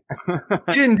 okay.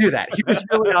 He didn't do that. He was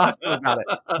really awesome about it.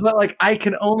 But, like, I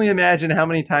can only imagine how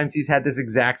many times he's had this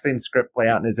exact same script play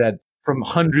out in his head from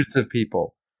hundreds of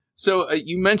people. So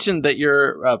you mentioned that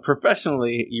you're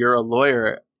professionally, you're a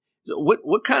lawyer.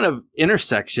 What kind of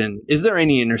intersection, is there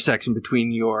any intersection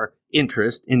between your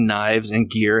interest in knives and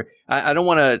gear? I don't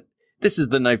want to, this is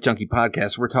the Knife Junkie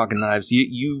podcast. We're talking knives.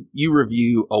 You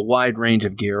review a wide range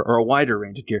of gear, or a wider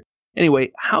range of gear.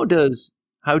 Anyway, how do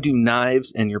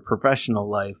knives and your professional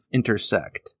life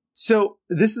intersect? So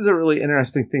this is a really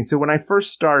interesting thing. So when I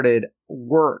first started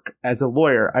work as a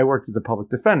lawyer, I worked as a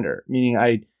public defender, meaning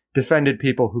I defended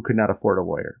people who could not afford a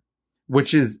lawyer,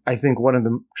 which is, I think, one of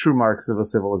the true marks of a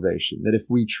civilization, that if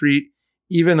we treat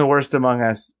even the worst among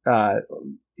us,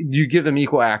 you give them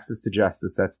equal access to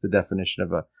justice. That's the definition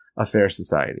of a fair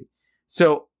society.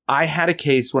 So I had a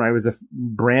case when I was a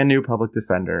brand new public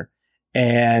defender,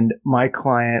 and my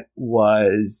client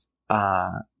was,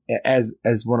 as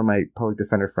one of my public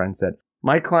defender friends said,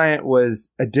 my client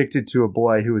was addicted to a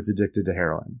boy who was addicted to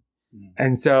heroin.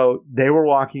 And so they were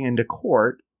walking into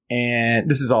court, and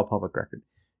this is all public record.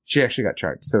 She actually got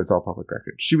charged, so it's all public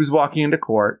record. She was walking into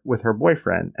court with her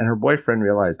boyfriend, and her boyfriend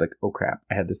realized, like, oh crap,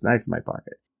 I had this knife in my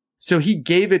pocket. So he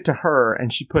gave it to her,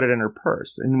 and she put it in her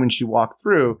purse. And when she walked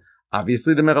through,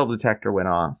 obviously the metal detector went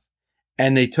off,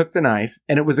 and they took the knife,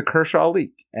 and it was a Kershaw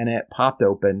leak, and it popped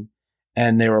open,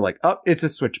 and they were like, oh, it's a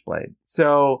switchblade.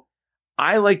 So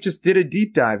I just did a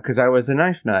deep dive because I was a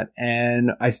knife nut,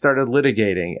 and I started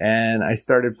litigating, and I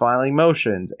started filing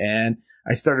motions, and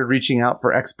I started reaching out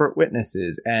for expert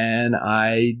witnesses, and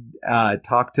I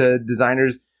talked to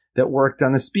designers that worked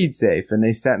on the Speed Safe, and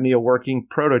they sent me a working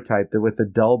prototype with a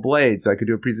dull blade so I could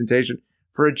do a presentation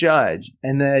for a judge,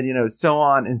 and then, so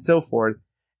on and so forth.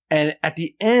 And at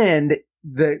the end,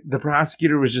 the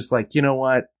prosecutor was just like, you know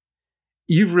what?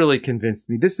 You've really convinced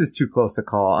me. This is too close a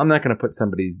call. I'm not going to put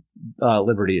somebody's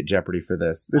liberty at jeopardy for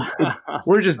this.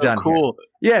 We're just done. Cool.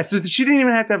 Here. Yeah. So she didn't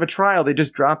even have to have a trial. They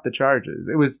just dropped the charges.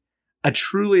 It was a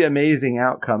truly amazing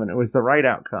outcome, and it was the right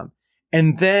outcome.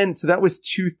 And then, so that was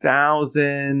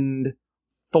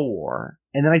 2004.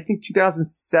 And then I think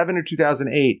 2007 or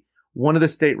 2008, one of the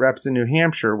state reps in New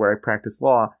Hampshire, where I practice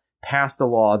law, passed a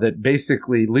law that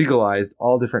basically legalized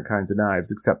all different kinds of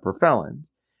knives except for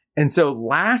felons. And so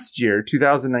last year,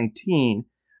 2019,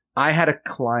 I had a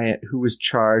client who was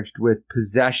charged with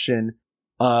possession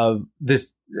of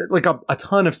this, like a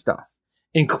ton of stuff,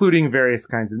 including various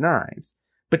kinds of knives.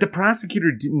 But the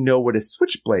prosecutor didn't know what a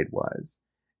switchblade was.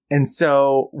 And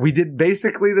so we did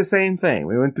basically the same thing.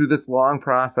 We went through this long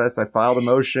process. I filed a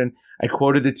motion. I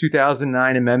quoted the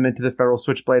 2009 amendment to the Federal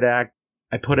Switchblade Act.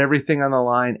 I put everything on the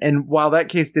line. And while that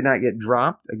case did not get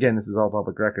dropped, again, this is all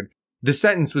public record, the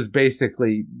sentence was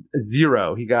basically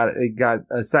 0. He got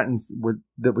a sentence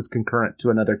that was concurrent to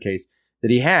another case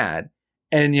that he had.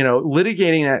 And,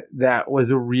 litigating that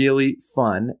was really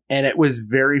fun. And it was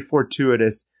very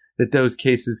fortuitous that those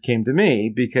cases came to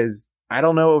me, because I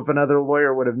don't know if another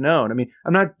lawyer would have known. I mean,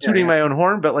 I'm not tooting my own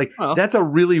horn, but that's a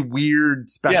really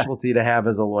weird specialty to have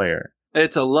as a lawyer.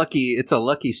 It's a lucky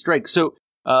strike. So,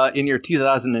 in your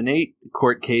 2008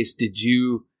 court case, did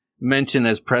you mention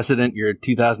as precedent your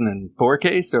 2004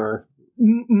 case, or?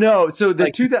 No. So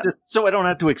so I don't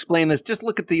have to explain this. Just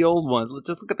look at the old one.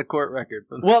 Just look at the court record.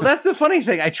 Well, that's the funny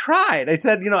thing. I tried. I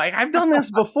said, I've done this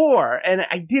before, and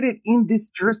I did it in this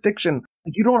jurisdiction.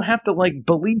 You don't have to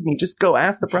believe me. Just go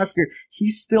ask the prosecutor.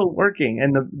 He's still working.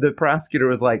 And the prosecutor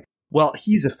was like, well,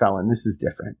 he's a felon. This is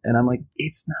different. And I'm like,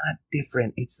 it's not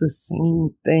different. It's the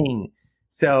same thing.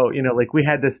 So, we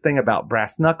had this thing about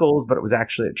brass knuckles, but it was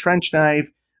actually a trench knife.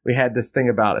 We had this thing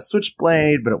about a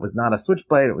switchblade, but it was not a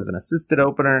switchblade. It was an assisted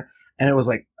opener. And it was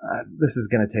like, this is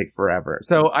going to take forever.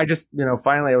 So I just,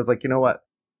 finally I was like, you know what?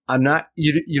 I'm not,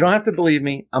 you don't have to believe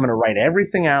me. I'm going to write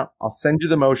everything out. I'll send you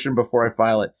the motion before I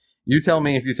file it. You tell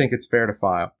me if you think it's fair to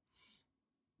file.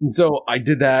 And so I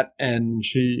did that, and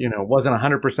she, wasn't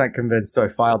 100% convinced. So I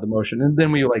filed the motion, and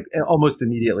then we almost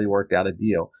immediately worked out a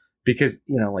deal, because,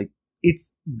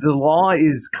 the law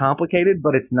is complicated,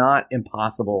 but it's not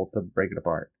impossible to break it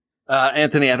apart.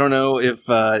 Anthony, I don't know if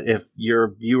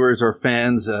your viewers or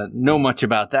fans know much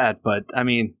about that, but I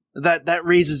mean, that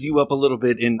raises you up a little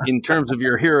bit in terms of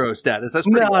your hero status. That's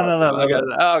pretty No.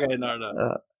 Okay,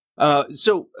 no.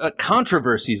 So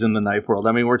controversies in the knife world.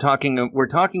 I mean, we're talking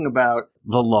about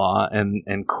the law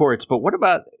and courts, but what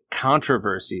about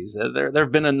controversies? There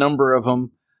have been a number of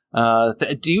them.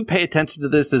 Do you pay attention to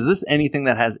this? Is this anything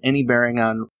that has any bearing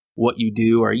on what you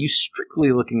do? Or are you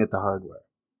strictly looking at the hardware?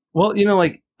 Well,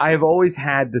 like I've always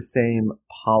had the same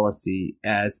policy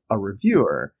as a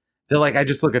reviewer. That like I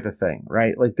just look at the thing,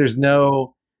 right? Like there's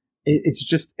no, it's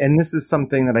just, and this is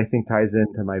something that I think ties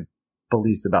into my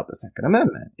beliefs about the Second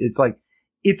Amendment. It's like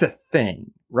it's a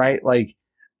thing, right? Like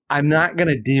I'm not going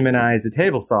to demonize a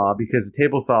table saw because a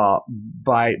table saw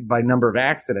by number of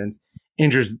accidents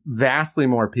injures vastly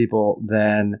more people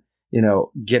than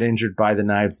get injured by the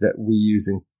knives that we use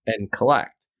and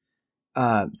collect.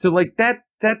 So like that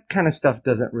kind of stuff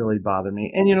doesn't really bother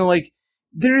me. And like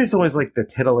there is always like the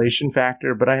titillation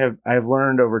factor, but I've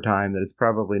learned over time that it's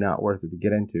probably not worth it to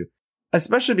get into,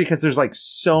 especially because there's like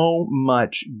so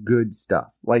much good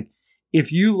stuff. Like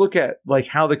if you look at like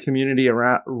how the community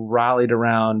rallied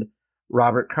around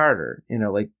Robert Carter,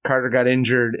 like Carter got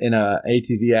injured in a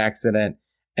ATV accident,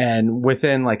 and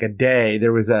within like a day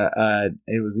there was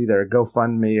it was either a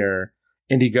GoFundMe or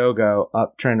Indiegogo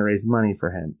up trying to raise money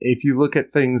for him. If you look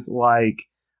at things like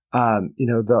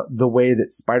the way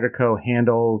that Spyderco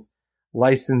handles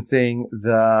licensing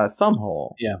the thumb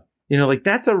hole. Yeah. Like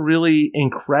that's a really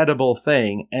incredible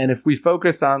thing. And if we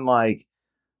focus on like,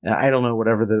 I don't know,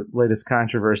 whatever the latest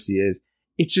controversy is,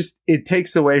 it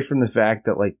takes away from the fact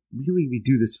that like really we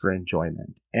do this for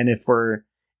enjoyment. And if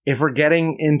we're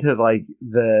getting into like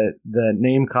the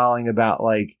name calling about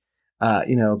like,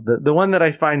 the one that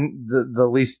I find the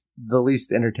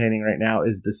least entertaining right now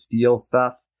is the steel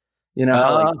stuff.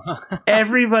 Like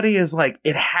everybody is like,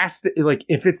 it has to, like,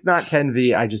 if it's not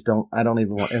 10V, I don't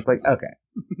even want, it's like, okay.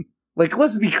 Like,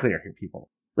 let's be clear here, people.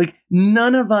 Like,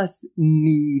 none of us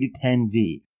need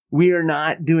 10V. We are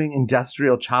not doing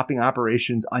industrial chopping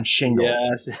operations on shingles.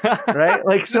 Yes. Right?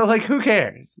 Like, so like, who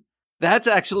cares? That's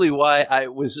actually why I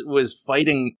was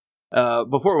fighting,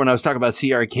 before when I was talking about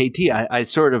CRKT, I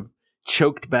sort of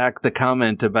choked back the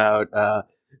comment about,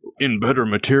 in better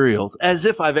materials, as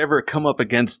if I've ever come up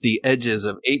against the edges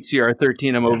of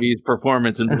 8CR13 MOV's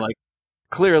performance and been like,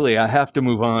 clearly I have to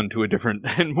move on to a different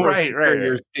and more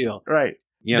superior steel. Right.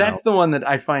 That's the one that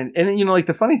I find. And, like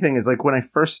the funny thing is like when I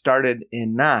first started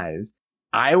in knives,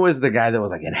 I was the guy that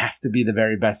was like, it has to be the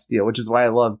very best steel, which is why I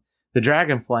love the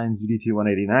Dragonfly and ZDP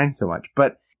 189 so much.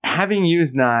 But having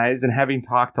used knives and having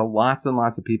talked to lots and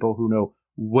lots of people who know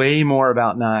way more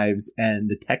about knives and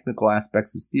the technical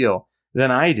aspects of steel than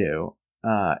I do,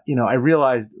 I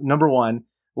realized, number one,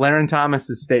 Laren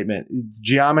Thomas's statement, it's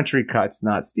geometry cuts,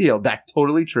 not steel. That's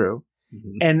totally true.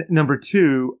 Mm-hmm. And number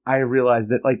two, I realized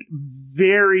that like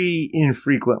very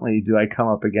infrequently do I come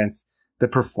up against the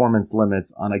performance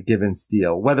limits on a given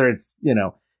steel, whether it's,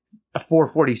 a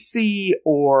 440C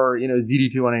or,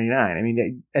 ZDP 189. I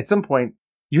mean, at some point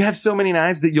you have so many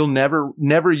knives that you'll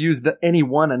never use any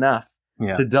one enough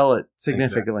to dull it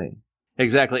significantly.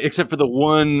 Exactly. Except for the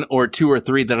one or two or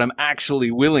three that I'm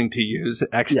actually willing to use.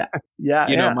 Actually,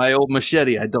 yeah. My old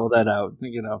machete, I dull that out,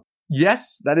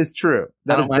 Yes, that is true.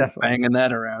 That is definitely banging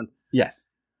that around. Yes.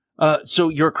 So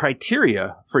your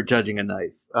criteria for judging a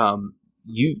knife,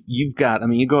 you've got,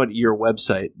 you go to your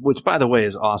website, which by the way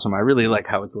is awesome. I really like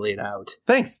how it's laid out.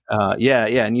 Thanks. Yeah.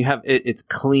 And you have, it's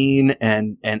clean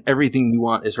and everything you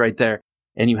want is right there.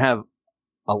 And you have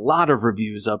a lot of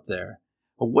reviews up there.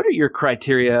 What are your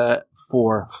criteria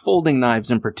for folding knives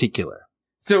in particular?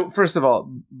 So first of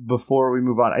all, before we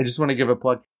move on, I just want to give a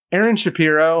plug. Aaron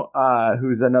Shapiro,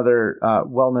 who's another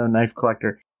well-known knife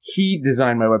collector, he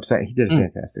designed my website. He did a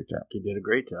fantastic job. He did a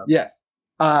great job. Yes.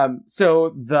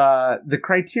 So the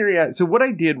criteria. So what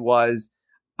I did was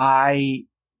there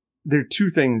are two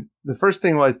things. The first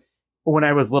thing was when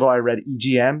I was little, I read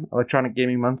EGM, Electronic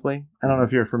Gaming Monthly. I don't know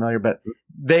if you're familiar, but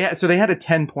they had a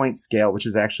 10-point scale, which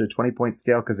was actually a 20-point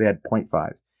scale because they had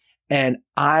 0.5s. And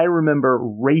I remember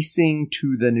racing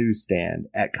to the newsstand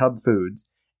at Cub Foods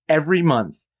every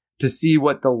month to see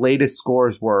what the latest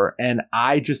scores were. And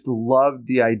I just loved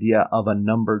the idea of a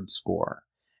numbered score.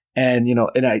 And,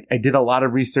 and I did a lot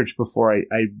of research before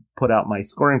I put out my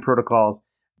scoring protocols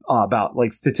about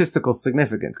like statistical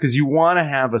significance, because you want to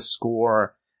have a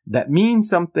score that means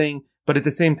something, but at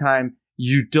the same time,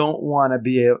 you don't want to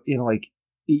be,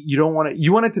 you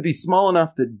want it to be small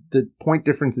enough that the point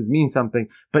differences mean something,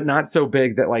 but not so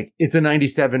big that like it's a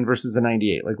 97 versus a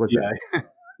 98. Like what's that?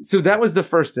 So that was the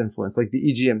first influence, like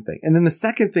the EGM thing. And then the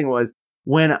second thing was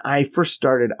when I first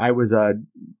started, I was a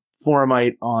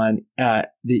forumite on the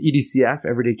EDCF,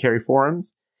 Everyday Carry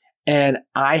Forums. And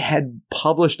I had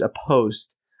published a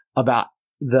post about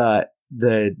the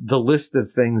list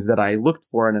of things that I looked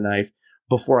for in a knife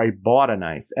before I bought a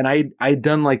knife. And I'd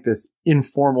done like this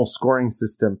informal scoring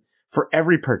system for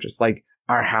every purchase. Like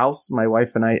our house, my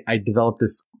wife and I developed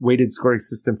this weighted scoring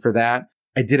system for that.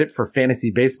 I did it for fantasy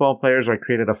baseball players where I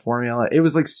created a formula. It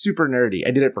was like super nerdy.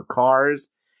 I did it for cars.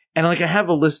 And like I have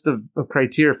a list of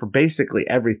criteria for basically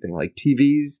everything, like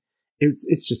TVs.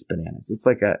 It's just bananas. It's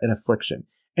like an affliction.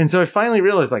 And so I finally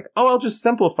realized like, oh, I'll just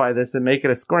simplify this and make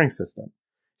it a scoring system.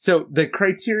 So the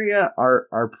criteria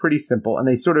are pretty simple, and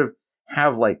they sort of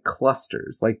have like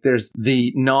clusters. Like there's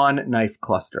the non-knife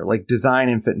cluster, like design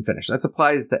and fit and finish. That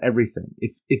applies to everything.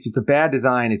 If it's a bad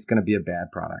design, it's going to be a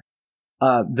bad product.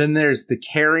 Then there's the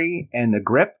carry and the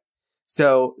grip.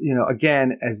 So,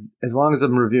 again, as long as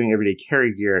I'm reviewing everyday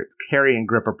carry gear, carry and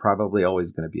grip are probably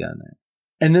always going to be on there.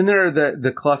 And then there are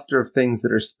the cluster of things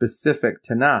that are specific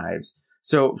to knives.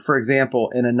 So, for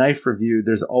example, in a knife review,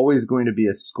 there's always going to be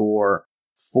a score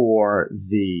for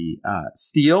the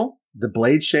steel, the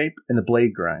blade shape, and the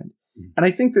blade grind. And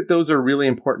I think that those are really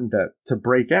important to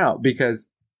break out, because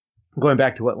going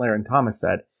back to what Larry Thomas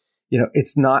said,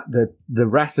 it's not the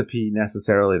recipe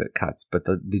necessarily that cuts, but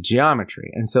the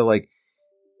geometry. And so like,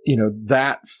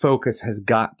 that focus has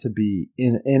got to be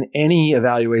in any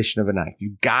evaluation of a knife.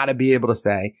 You got to be able to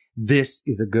say, this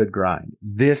is a good grind.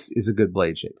 This is a good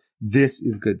blade shape. This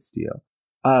is good steel.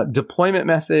 Deployment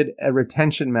method, a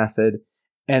retention method,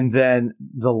 and then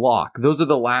the lock. Those are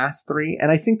the last three.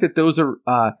 And I think that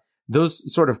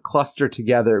those sort of cluster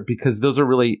together because those are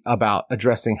really about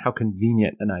addressing how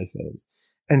convenient a knife is.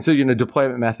 And so,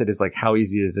 deployment method is like, how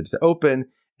easy is it to open?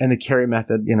 And the carry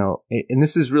method, and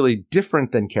this is really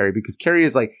different than carry, because carry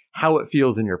is like how it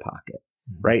feels in your pocket,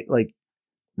 right? Like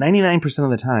 99% of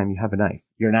the time you have a knife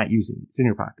you're not using. It's in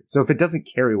your pocket. So if it doesn't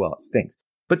carry well, it stinks.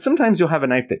 But sometimes you'll have a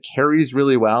knife that carries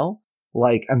really well.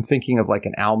 Like I'm thinking of like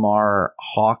an Almar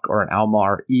Hawk or an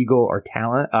Almar Eagle or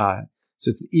Talon. So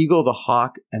it's the Eagle, the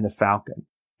Hawk, and the Falcon.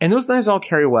 And those knives all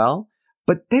carry well,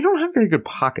 but they don't have very good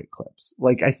pocket clips.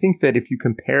 Like I think that if you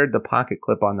compared the pocket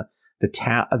clip on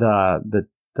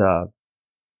the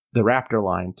Raptor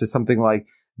line to something like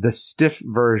the stiff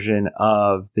version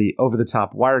of the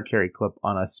over-the-top wire carry clip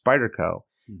on a Spyderco,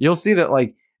 you'll see that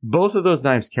like both of those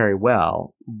knives carry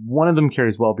well. One of them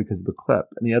carries well because of the clip,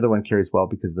 and the other one carries well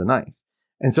because of the knife.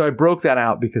 And so I broke that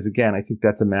out because, again, I think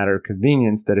that's a matter of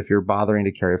convenience, that if you're bothering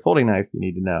to carry a folding knife, you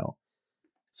need to know.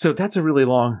 So that's a really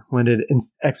long-winded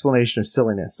explanation of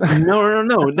silliness.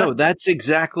 No. That's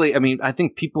exactly, I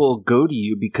think people go to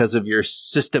you because of your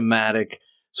systematic,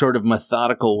 sort of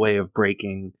methodical way of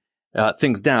breaking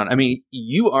things down.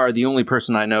 You are the only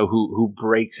person I know who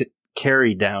breaks it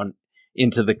carry down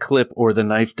into the clip or the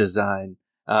knife design,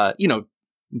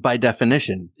 by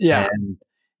definition. Yeah. And,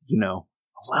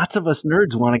 lots of us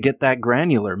nerds want to get that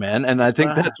granular, man. And I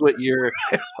think that's what your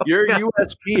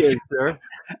USP is, sir.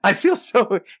 I feel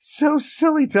so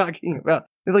silly talking about,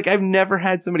 like, I've never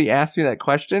had somebody ask me that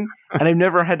question, and I've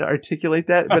never had to articulate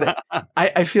that. But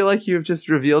I feel like you've just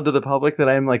revealed to the public that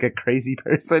I'm like a crazy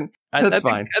person. That's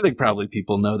fine. I think probably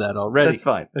people know that already. That's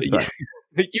fine.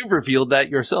 You've revealed that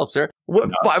yourself, sir.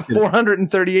 What,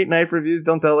 438 knife reviews?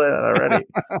 Don't tell that already.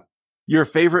 Your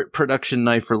favorite production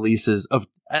knife releases of,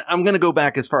 I'm going to go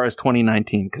back as far as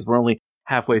 2019 because we're only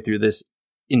halfway through this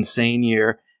insane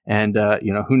year, and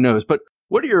who knows. But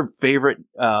what are your favorite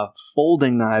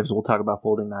folding knives? We'll talk about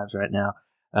folding knives right now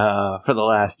for the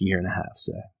last year and a half,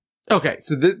 say. Okay,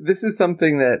 so this is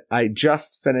something that I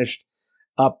just finished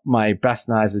up my best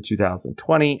knives of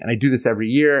 2020, and I do this every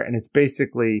year, and it's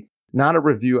basically not a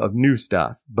review of new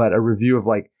stuff, but a review of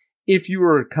like, if you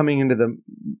were coming into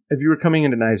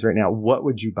knives right now, what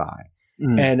would you buy?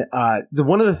 And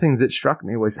one of the things that struck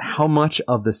me was how much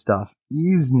of the stuff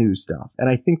is new stuff. And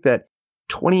I think that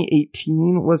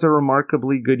 2018 was a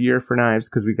remarkably good year for knives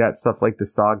because we got stuff like the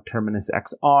SOG Terminus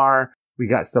XR. We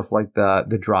got stuff like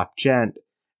the Drop Gent.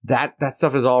 That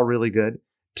stuff is all really good.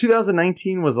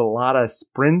 2019 was a lot of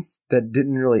sprints that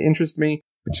didn't really interest me.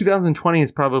 But 2020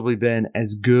 has probably been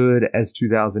as good as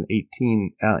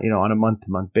 2018, on a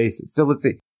month-to-month basis. So let's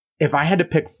see. If I had to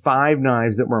pick 5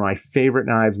 knives that were my favorite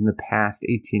knives in the past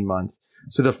 18 months,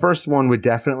 so the first one would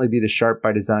definitely be the Sharp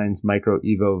by Designs Micro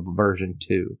Evo version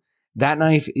 2. That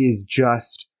knife is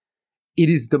it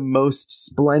is the most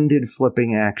splendid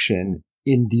flipping action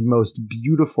in the most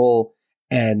beautiful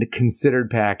and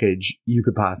considered package you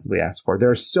could possibly ask for.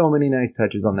 There are so many nice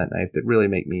touches on that knife that really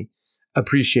make me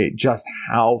appreciate just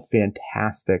how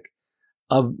fantastic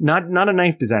of not a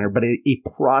knife designer, but a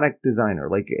product designer,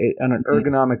 like on an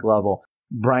ergonomic level.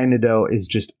 Brian Nadeau is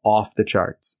just off the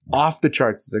charts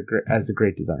as a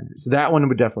great designer. So that one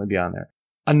would definitely be on there.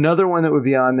 Another one that would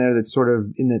be on there that's sort of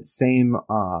in that same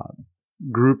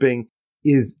grouping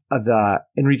is the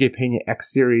Enrique Pena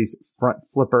X Series front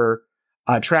flipper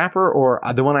trapper, or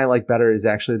the one I like better is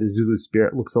actually the Zulu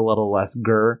Spirit. Looks a little less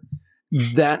gur.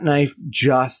 That knife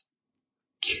just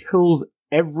kills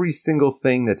every single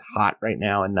thing that's hot right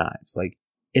now in knives. Like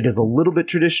It is a little bit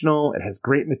traditional. It has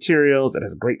great materials. It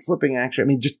has great flipping action. I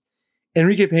mean, just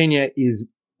Enrique Pena is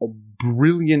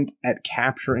brilliant at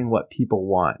capturing what people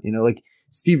want. You know, like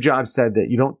Steve Jobs said that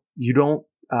you don't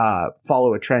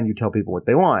follow a trend. You tell people what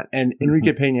they want. And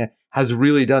Enrique Pena has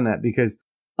really done that, because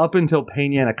up until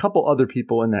Pena and a couple other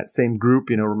people in that same group,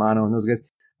 you know, Romano and those guys,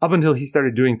 up until he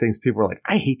started doing things, people were like,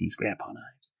 I hate these grandpa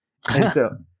knives. And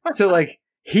so like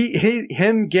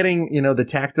him getting, you know, the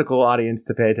tactical audience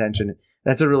to pay attention,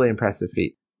 that's a really impressive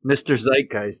feat. Mr.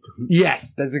 Zeitgeist.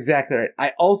 Yes, that's exactly right.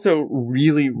 I also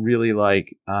really, really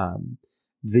like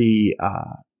the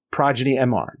Progeny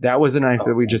MR. That was a knife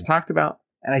that we just talked about.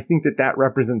 And I think that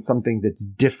represents something that's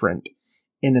different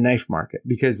in the knife market,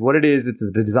 because what it is, it's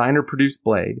a designer produced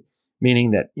blade,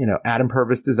 meaning that, you know, Adam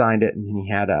Purvis designed it and he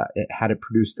had it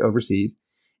produced overseas.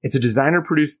 It's a designer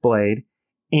produced blade,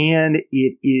 and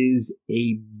it is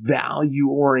a value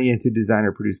oriented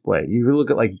designer produced blade. You look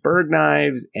at like Berg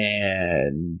knives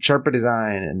and Sharpa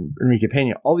Design and Enrique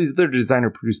Pena, all these other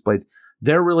designer produced blades,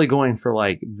 they're really going for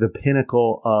like the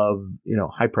pinnacle of, you know,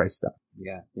 high price stuff.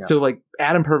 Yeah. So like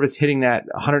Adam Purvis hitting that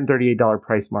 $138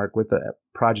 price mark with the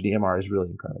Progeny MR is really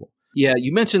incredible. Yeah,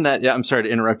 you mentioned that. Yeah, I'm sorry to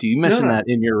interrupt you. You mentioned that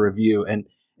in your review, and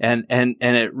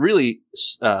it really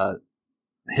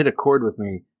hit a chord with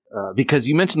me because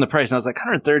you mentioned the price, and I was like,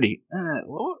 130.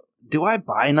 Do I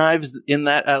buy knives in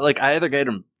that? Like, I either get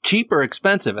them cheap or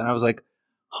expensive, and I was like,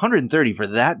 130 for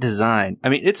that design. I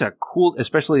mean, it's a cool,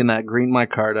 especially in that green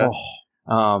micarta,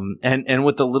 and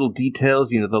with the little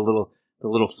details, you know, the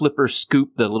little flipper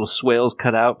scoop, the little swales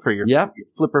cut out for your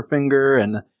flipper finger,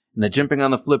 and the jimping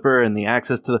on the flipper, and the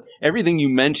access to everything you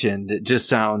mentioned. It just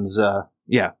sounds,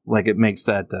 like it makes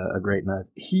that a great knife.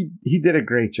 He did a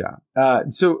great job.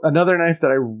 So another knife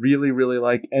that I really, really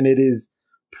like, and it is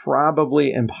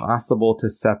probably impossible to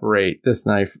separate this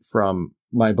knife from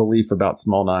my belief about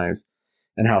small knives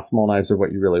and how small knives are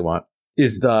what you really want,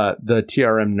 is the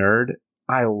TRM Nerd.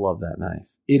 I love that knife.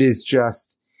 It is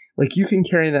just like, you can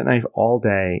carry that knife all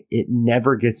day. It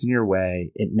never gets in your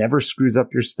way. It never screws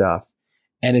up your stuff.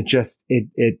 And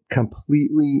it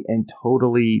completely and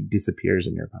totally disappears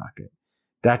in your pocket.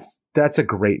 That's a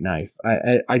great knife.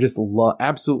 I just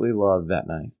absolutely love that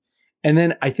knife. And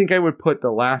then I think I would put the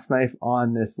last knife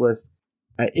on this list.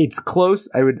 It's close.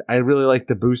 I really like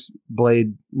the Boost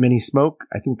Blade Mini Smoke.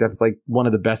 I think that's like one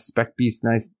of the best Spec Beast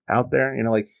knives out there. You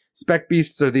know, like Spec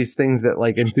Beasts are these things that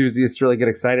like enthusiasts really get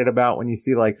excited about when you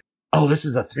see like, oh, this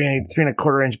is a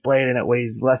 3.25 inch blade and it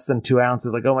weighs less than 2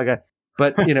 ounces. Like, oh my God.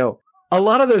 But you know, a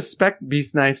lot of those Spec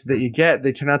Beast knives that you get,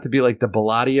 they turn out to be like the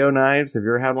Belladio knives. Have you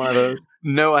ever had one of those?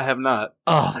 No, I have not.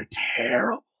 Oh, they're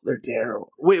terrible. They're terrible.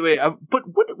 Wait. But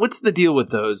what's the deal with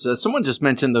those? Someone just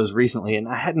mentioned those recently, and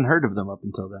I hadn't heard of them up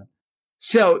until then.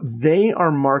 So they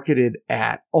are marketed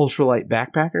at ultralight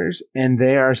backpackers, and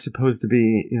they are supposed to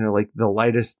be, you know, like the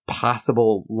lightest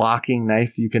possible locking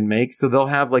knife you can make. So they'll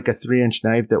have like a 3-inch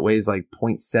knife that weighs like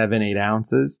 0.78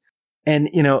 ounces. And,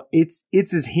 you know, it's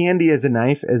as handy as a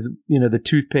knife as, you know, the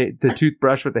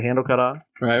toothbrush with the handle cut off.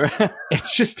 Right.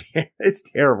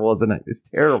 It's terrible as a knife. It's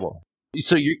terrible.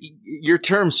 So your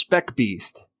term Spec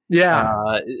Beast. Yeah.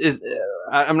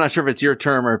 I'm not sure if it's your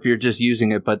term or if you're just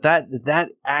using it, but that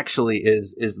actually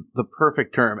is the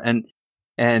perfect term.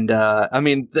 And I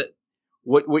mean,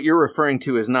 what you're referring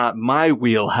to is not my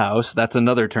wheelhouse. That's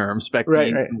another term, Spec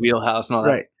Beast, wheelhouse and all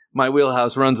that. Right. My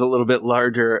wheelhouse runs a little bit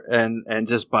larger and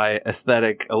just by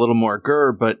aesthetic, a little more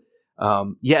gur, but,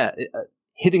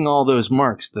 hitting all those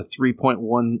marks, the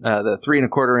 3.1, the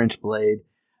 3.25 inch blade,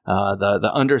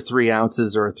 the under 3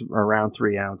 ounces or around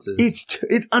 3 ounces.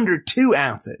 It's under 2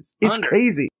 ounces. It's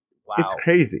crazy. Wow. It's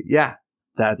crazy. Yeah.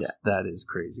 That is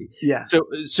crazy. Yeah.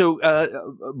 So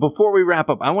before we wrap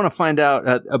up, I want to find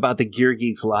out about the Gear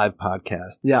Geeks Live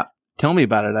podcast. Yeah. Tell me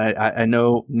about it. I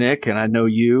know Nick and I know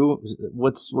you.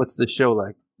 What's the show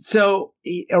like? So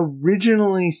it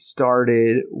originally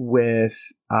started with,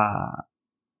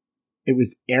 it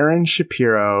was Aaron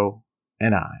Shapiro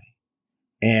and I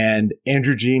and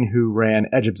Andrew Jean, who ran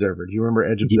Edge Observer. Do you remember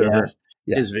Edge Observer? Yes.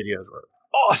 Yeah. His videos were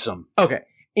awesome. Okay.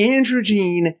 Andrew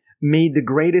Jean made the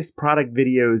greatest product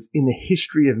videos in the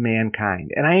history of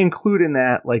mankind. And I include in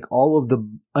that like all of the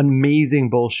amazing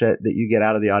bullshit that you get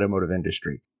out of the automotive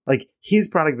industry. Like his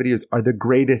product videos are the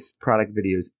greatest product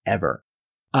videos ever.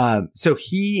 So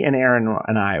he and Aaron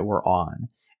and I were on,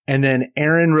 and then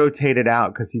Aaron rotated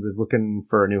out because he was looking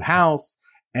for a new house,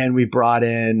 and we brought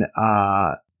in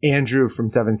Andrew from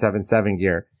 777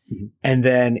 Gear. Mm-hmm. And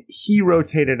then he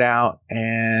rotated out,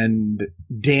 and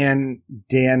Dan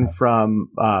from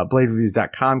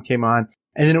bladereviews.com came on.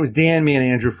 And then it was Dan, me, and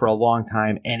Andrew for a long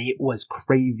time. And it was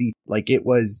crazy. Like it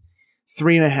was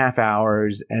 3.5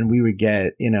 hours, and we would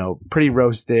get, pretty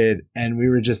roasted. And we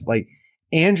were just like,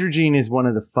 Andrew Jean is one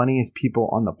of the funniest people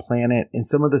on the planet. And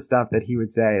some of the stuff that he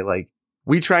would say, like,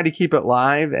 we tried to keep it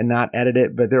live and not edit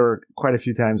it, but there were quite a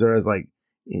few times where I was like,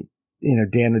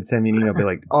 Dan would send me an email, be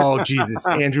like, oh, Jesus,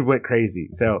 Andrew went crazy.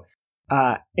 So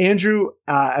Andrew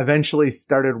eventually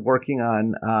started working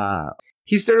on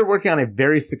a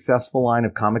very successful line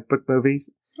of comic book movies.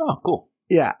 Oh, cool.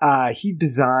 Yeah. He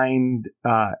designed,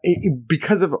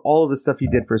 because of all of the stuff he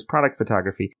did for his product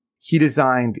photography, he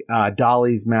designed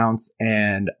dollies, mounts,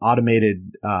 and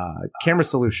automated camera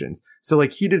solutions. So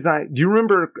like do you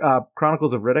remember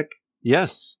Chronicles of Riddick?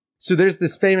 Yes. So there's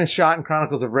this famous shot in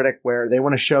Chronicles of Riddick where they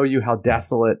want to show you how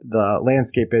desolate the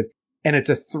landscape is. And it's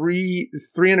a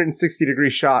 360 degree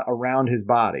shot around his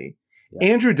body. Yeah.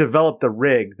 Andrew developed the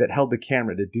rig that held the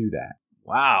camera to do that.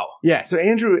 Wow. Yeah. So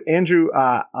Andrew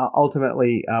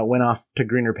ultimately went off to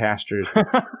greener pastures.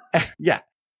 Yeah.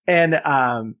 And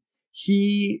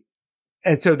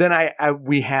so then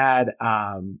we had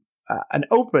an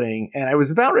opening, and I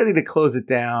was about ready to close it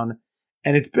down.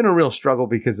 And it's been a real struggle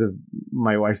because of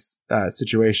my wife's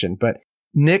situation. But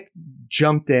Nick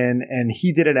jumped in and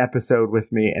he did an episode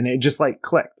with me, and it just like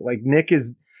clicked. Like Nick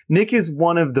is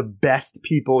one of the best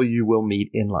people you will meet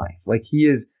in life. Like he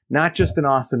is not just an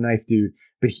awesome knife dude,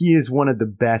 but he is one of the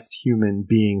best human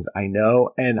beings I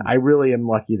know. And I really am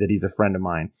lucky that he's a friend of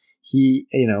mine. He,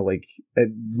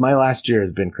 my last year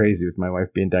has been crazy with my wife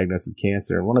being diagnosed with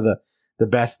cancer. And one of the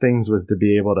best things was to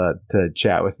be able to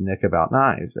chat with Nick about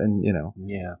knives. And,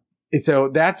 yeah. So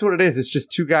that's what it is. It's just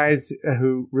two guys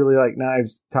who really like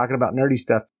knives talking about nerdy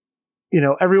stuff.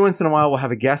 Every once in a while we'll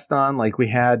have a guest on. Like we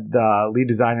had the lead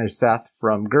designer Seth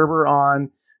from Gerber on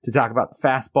to talk about the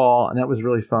fastball, and that was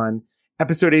really fun.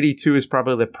 Episode 82 is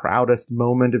probably the proudest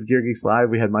moment of Gear Geeks Live.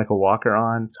 We had Michael Walker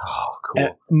on. Oh, cool.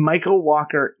 And Michael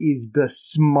Walker is the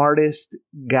smartest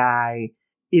guy.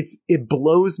 It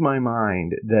blows my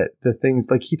mind that the things,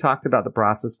 like he talked about the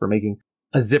process for making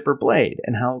a zipper blade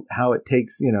and how it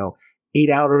takes, 8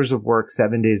 hours of work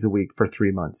 7 days a week for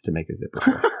 3 months to make a zipper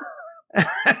blade.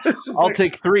 I'll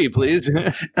take 3, please.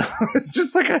 It's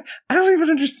just like, I don't even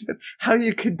understand how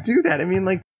you could do that. I mean,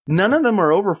 like, none of them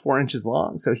are over 4 inches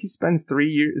long. So he spends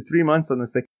 3 months on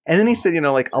this thing. And then he said,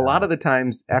 like a lot of the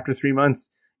times after 3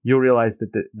 months, you'll realize that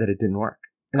it didn't work.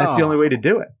 And that's the only way to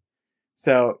do it.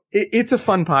 So it's a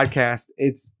fun podcast.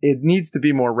 It needs to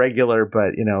be more regular,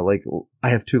 but like I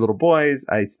have 2 little boys.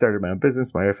 I started my own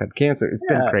business. My wife had cancer. It's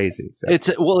been crazy. So.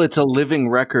 It's a living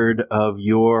record of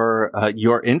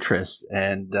your interest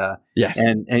and yes,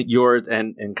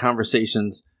 and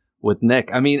conversations with Nick.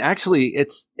 I mean, actually,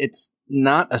 it's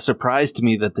not a surprise to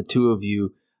me that the two of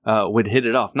you would hit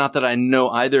it off. Not that I know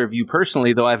either of you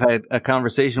personally, though I've had a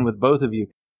conversation with both of you.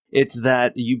 It's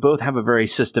that you both have a very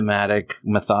systematic,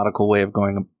 methodical way of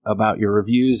going about your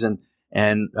reviews and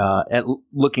at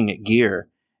looking at gear.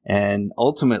 And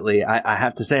ultimately, I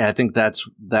have to say, I think that's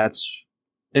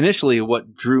initially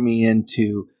what drew me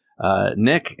into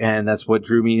Nick, and that's what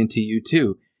drew me into you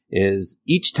too. Is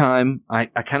each time I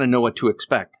kind of know what to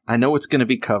expect. I know what's going to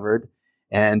be covered,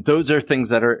 and those are things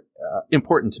that are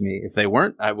important to me. If they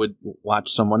weren't, I would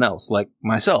watch someone else like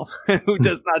myself who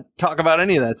does not talk about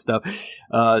any of that stuff.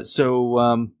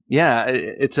 Yeah,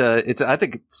 I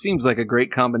think it seems like a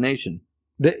great combination.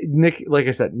 Nick, like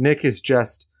I said, Nick is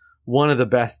just one of the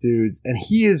best dudes, and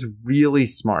he is really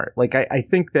smart. Like I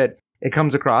think that it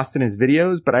comes across in his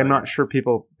videos, but I'm not sure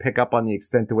people pick up on the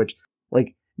extent to which,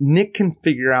 like, Nick can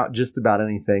figure out just about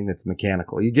anything that's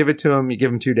mechanical. You give it to him, you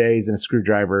give him 2 days and a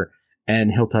screwdriver,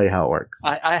 and he'll tell you how it works.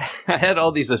 I had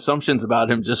all these assumptions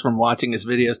about him just from watching his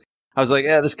videos. I was like,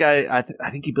 yeah, this guy, I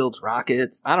think he builds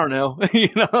rockets. I don't know. Like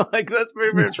that's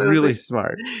very, very He's really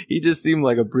smart. He just seemed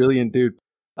like a brilliant dude.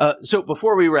 So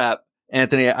before we wrap,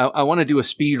 Anthony, I want to do a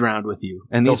speed round with you.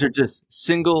 And these are just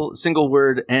single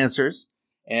word answers.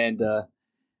 And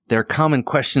they're common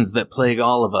questions that plague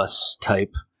all of us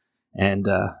type. And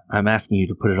I'm asking you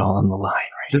to put it all on the line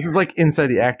right This is like inside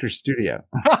the actor's studio.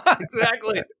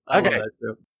 Exactly. Okay.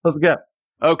 Let's go.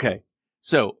 Okay.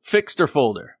 So, fixed or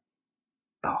folder?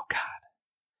 Oh, God.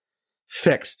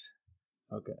 Fixed.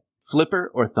 Okay.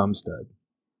 Flipper or thumb stud?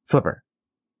 Flipper.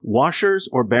 Washers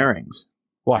or bearings?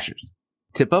 Washers.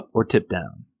 Tip up or tip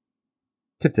down?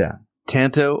 Tip down.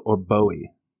 Tanto or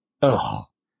Bowie? Oh,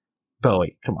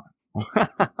 Bowie. Come on.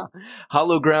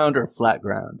 Hollow ground or flat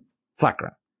ground? Flat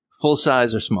ground. Full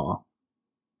size or small?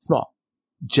 Small.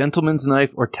 Gentleman's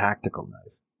knife or tactical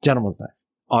knife? Gentleman's knife.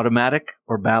 Automatic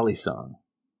or bally song?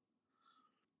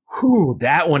 Whew,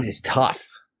 that one is tough.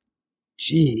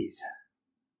 Jeez.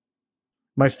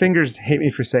 My fingers hate me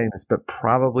for saying this, but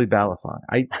probably Balisong.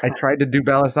 I tried to do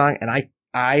Balisong, and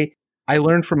I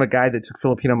learned from a guy that took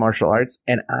Filipino martial arts,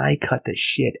 and I cut the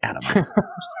shit out of my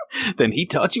fingers. Then he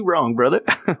taught you wrong, brother.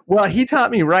 Well, he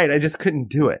taught me right. I just couldn't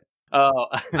do it. Oh,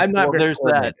 I'm not. Well, there's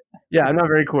that. Yeah, I'm not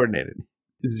very coordinated.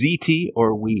 ZT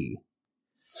or Wii?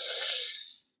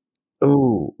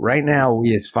 Ooh, right now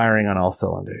Wii is firing on all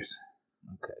cylinders.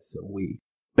 Okay, so Wii.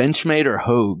 Benchmade or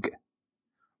Hogue?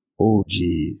 Oh,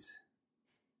 geez.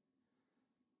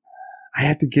 I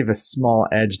have to give a small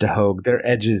edge to Hogue.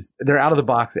 Their out of the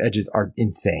box edges are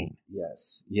insane.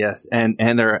 Yes, and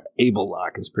their Able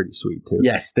Lock is pretty sweet too.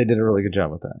 Yes, they did a really good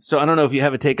job with that. So I don't know if you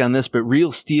have a take on this, but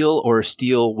Real Steel or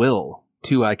Steel Will?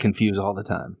 Two I confuse all the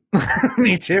time.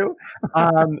 Me too.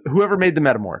 Whoever made the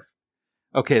Metamorph.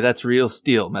 Okay, that's Real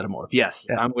Steel Metamorph. Yes,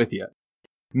 yeah. I'm with you.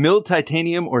 Milled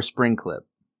titanium or spring clip?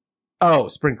 Oh,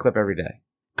 spring clip every day.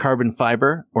 Carbon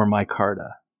fiber or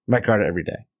micarta? Micarta every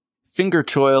day. Finger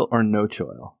choil or no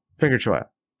choil? Finger choil.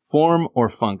 Form or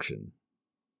function?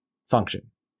 Function.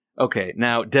 Okay,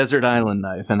 now desert island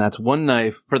knife, and that's one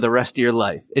knife for the rest of your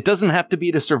life. It doesn't have to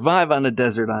be to survive on a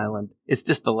desert island. It's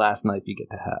just the last knife you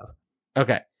get to have.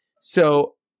 Okay,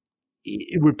 so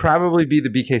it would probably be the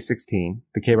BK16,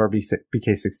 the K-Bar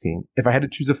BK16. If I had to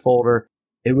choose a folder,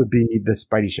 it would be the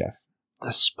Spidey Chef. The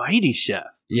Spidey Chef?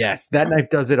 Yes, that knife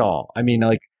does it all. I mean,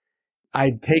 like,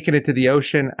 I've taken it to the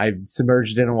ocean. I've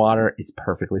submerged it in water. It's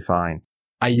perfectly fine.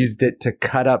 I used it to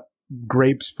cut up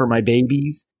grapes for my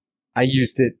babies. I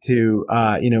used it to,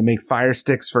 make fire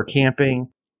sticks for camping.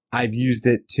 I've used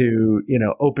it to,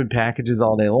 open packages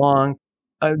all day long.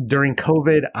 During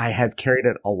COVID, I have carried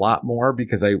it a lot more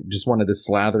because I just wanted to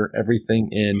slather everything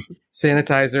in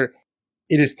sanitizer.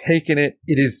 It has taken it.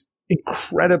 It is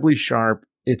incredibly sharp.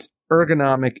 It's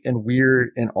ergonomic and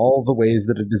weird in all the ways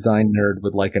that a design nerd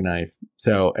would like a knife.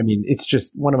 So, I mean, it's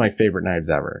just one of my favorite knives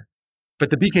ever.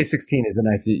 But the BK16 is a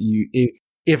knife that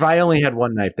if I only had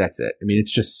one knife, that's it. I mean,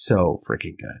 it's just so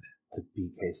freaking good. The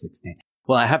BK16.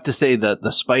 Well, I have to say that the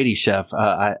Spidey Chef,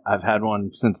 I've had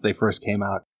one since they first came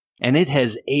out, and it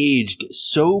has aged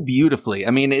so beautifully.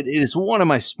 I mean, it is one of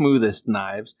my smoothest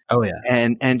knives. Oh, yeah.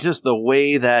 And just the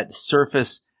way that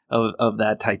surface of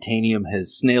that titanium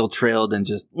has snail trailed and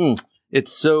just,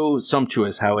 it's so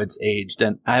sumptuous how it's aged.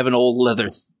 And I have an old leather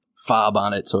fob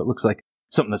on it, so it looks like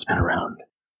something that's been around.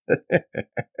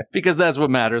 Because that's what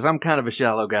matters. I'm kind of a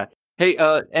shallow guy. Hey,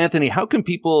 Anthony, how can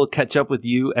people catch up with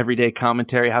you, Everyday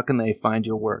Commentary? How can they find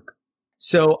your work?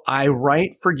 So I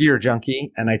write for Gear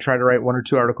Junkie, and I try to write 1 or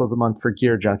 2 articles a month for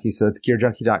Gear Junkie. So that's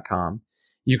gearjunkie.com.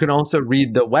 You can also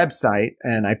read the website,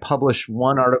 and I publish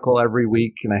 1 article every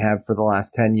week, and I have for the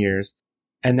last 10 years.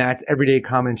 And that's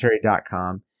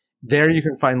everydaycommentary.com. There you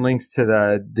can find links to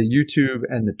the YouTube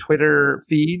and the Twitter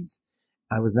feeds.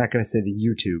 I was not going to say the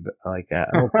YouTube like that.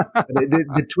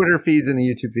 the Twitter feeds and the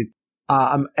YouTube feeds.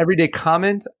 Everyday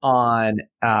Comment on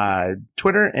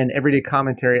Twitter and Everyday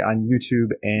Commentary on YouTube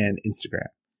and Instagram.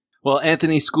 Well,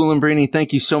 Anthony Sculimbrene,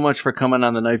 thank you so much for coming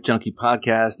on the Knife Junkie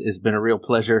podcast. It's been a real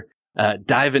pleasure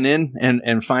diving in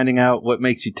and finding out what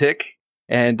makes you tick,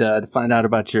 and to find out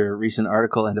about your recent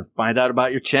article and to find out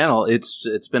about your channel.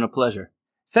 It's been a pleasure.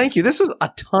 Thank you. This was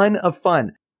a ton of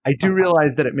fun. I do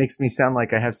realize that it makes me sound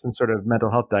like I have some sort of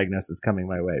mental health diagnosis coming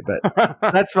my way, but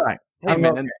that's fine. Hey,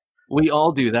 man, we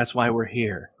all do. That's why we're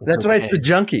here. That's why it's the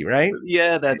junkie, right?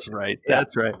 Yeah, that's right.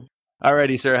 That's right. All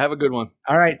righty, sir. Have a good one.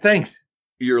 All right. Thanks.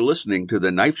 You're listening to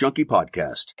the Knife Junkie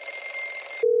podcast.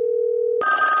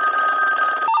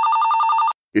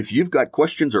 If you've got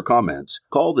questions or comments,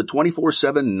 call the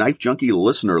 24/7 Knife Junkie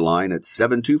listener line at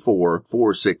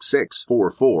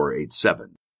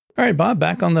 724-466-4487. All right, Bob,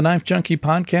 back on the Knife Junkie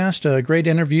podcast. A great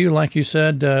interview, like you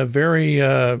said, very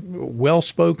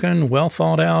well-spoken, well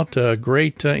thought out,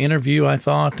 great interview, I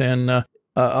thought, and a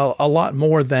lot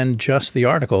more than just the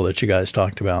article that you guys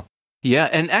talked about. Yeah,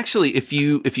 and actually, if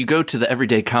you go to the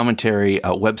Everyday Commentary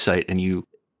website and you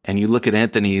look at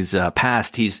Anthony's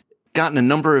past, he's gotten a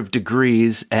number of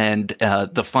degrees, and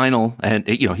the final, and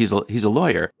he's a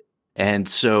lawyer, and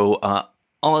so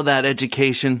all of that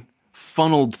education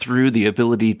funneled through the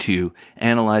ability to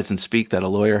analyze and speak that a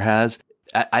lawyer has.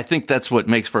 I think that's what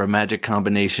makes for a magic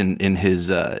combination in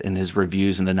his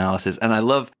reviews and analysis. And I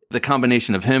love the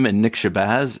combination of him and Nick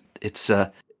Shabazz. It's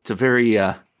a very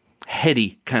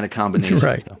heady kind of combination.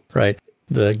 Right, right.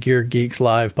 The Gear Geeks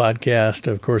Live podcast,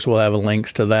 of course, we'll have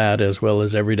links to that as well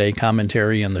as Everyday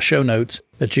Commentary in the show notes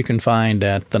that you can find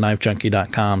at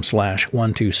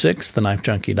TheKnifeJunkie.com/126,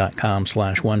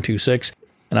 TheKnifeJunkie.com/126.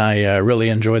 And I really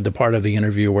enjoyed the part of the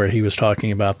interview where he was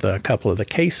talking about the couple of the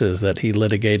cases that he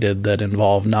litigated that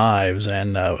involved knives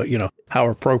and, how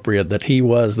appropriate that he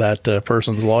was that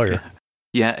person's lawyer.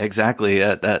 Yeah, exactly.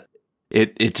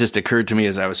 It just occurred to me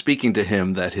as I was speaking to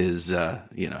him that his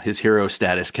hero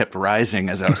status kept rising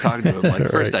as I was talking to him. Like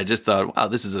Right. First I just thought, wow,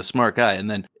 this is a smart guy. And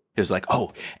then it was like,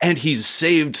 oh, and he's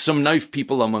saved some knife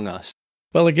people among us.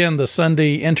 Well, again, the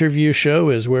Sunday interview show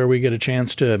is where we get a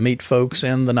chance to meet folks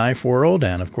in the knife world.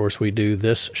 And of course, we do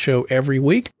this show every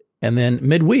week. And then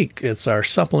midweek, it's our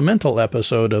supplemental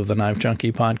episode of the Knife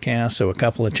Junkie podcast. So a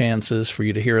couple of chances for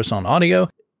you to hear us on audio.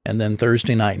 And then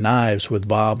Thursday Night Knives with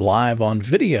Bob live on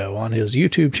video on his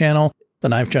YouTube channel,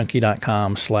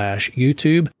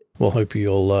 TheKnifeJunkie.com/YouTube. We'll hope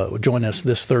you'll join us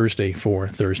this Thursday for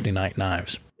Thursday Night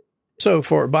Knives. So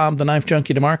for Bob the Knife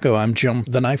Junkie DeMarco, I'm Jim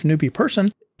the Knife Newbie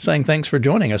Person, saying thanks for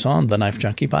joining us on the Knife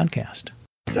Junkie podcast.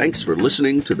 Thanks for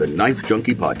listening to the Knife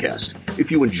Junkie podcast.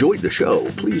 If you enjoyed the show,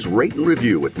 please rate and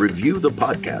review at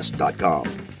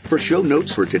reviewthepodcast.com. For show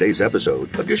notes for today's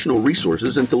episode, additional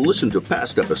resources, and to listen to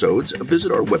past episodes, visit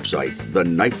our website,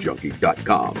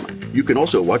 TheKnifeJunkie.com. You can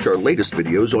also watch our latest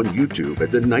videos on YouTube at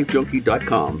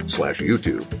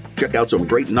TheKnifeJunkie.com/YouTube. Check out some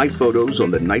great knife photos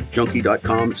on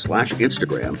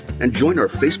TheKnifeJunkie.com/Instagram and join our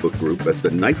Facebook group at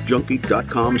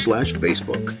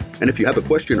TheKnifeJunkie.com/Facebook. And if you have a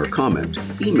question or comment,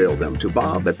 email them to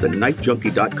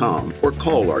bob@TheKnifeJunkie.com or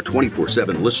call our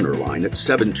 24/7 listener line at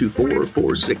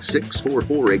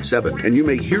 724-466-4487, and you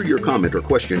may hear your comment or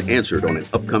question answered on an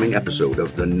upcoming episode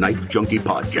of the Knife Junkie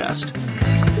podcast.